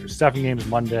 There's 7 games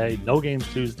Monday, no games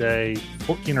Tuesday,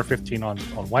 14 or 15 on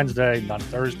Wednesday, none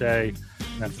Thursday,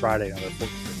 and then Friday another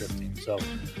 14 or 15. So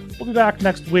we'll be back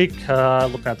next week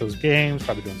looking at those games,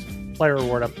 probably doing some player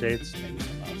reward updates, maybe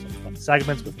some fun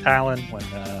segments with Talon when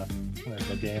there's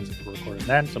no games if we're recording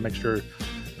then. So make sure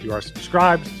you are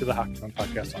subscribed to the Hockey Run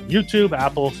Podcast on YouTube,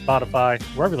 Apple, Spotify,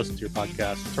 wherever you listen to your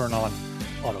podcast. Turn on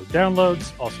auto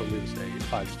downloads. Also leave us a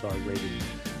 5-star rating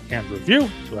and review,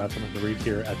 so I have something to read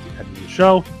here at the end of the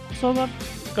show. So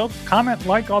go comment,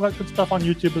 like, all that good stuff on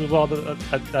YouTube as well.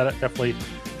 That definitely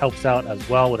helps out as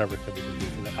well. Whatever we can do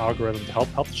for the algorithm to help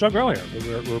the show grow here.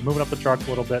 We're moving up the charts a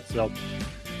little bit, so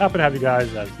happy to have you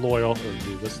guys as loyal or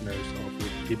new listeners. So hopefully we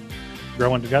can keep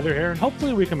growing together here, and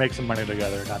hopefully we can make some money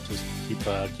together, not just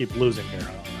keep losing here on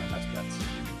our best bets.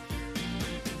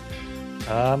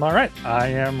 All right, I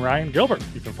am Ryan Gilbert.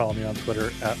 You can follow me on Twitter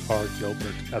at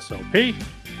rgilbertsop.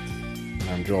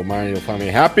 I'm Joel Meyer. You'll find me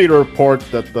happy to report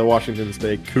that the Washington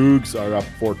State Cougs are up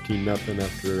 14-0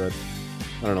 after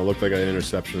looked like an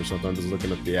interception or something. I'm just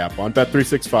looking at the app on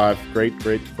Bet365. Great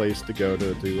place to go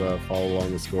to follow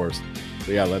along the scores.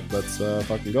 So yeah, let's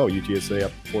fucking go. UTSA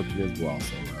up 14 as well.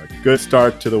 So good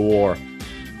start to the war.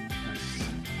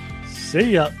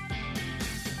 See ya.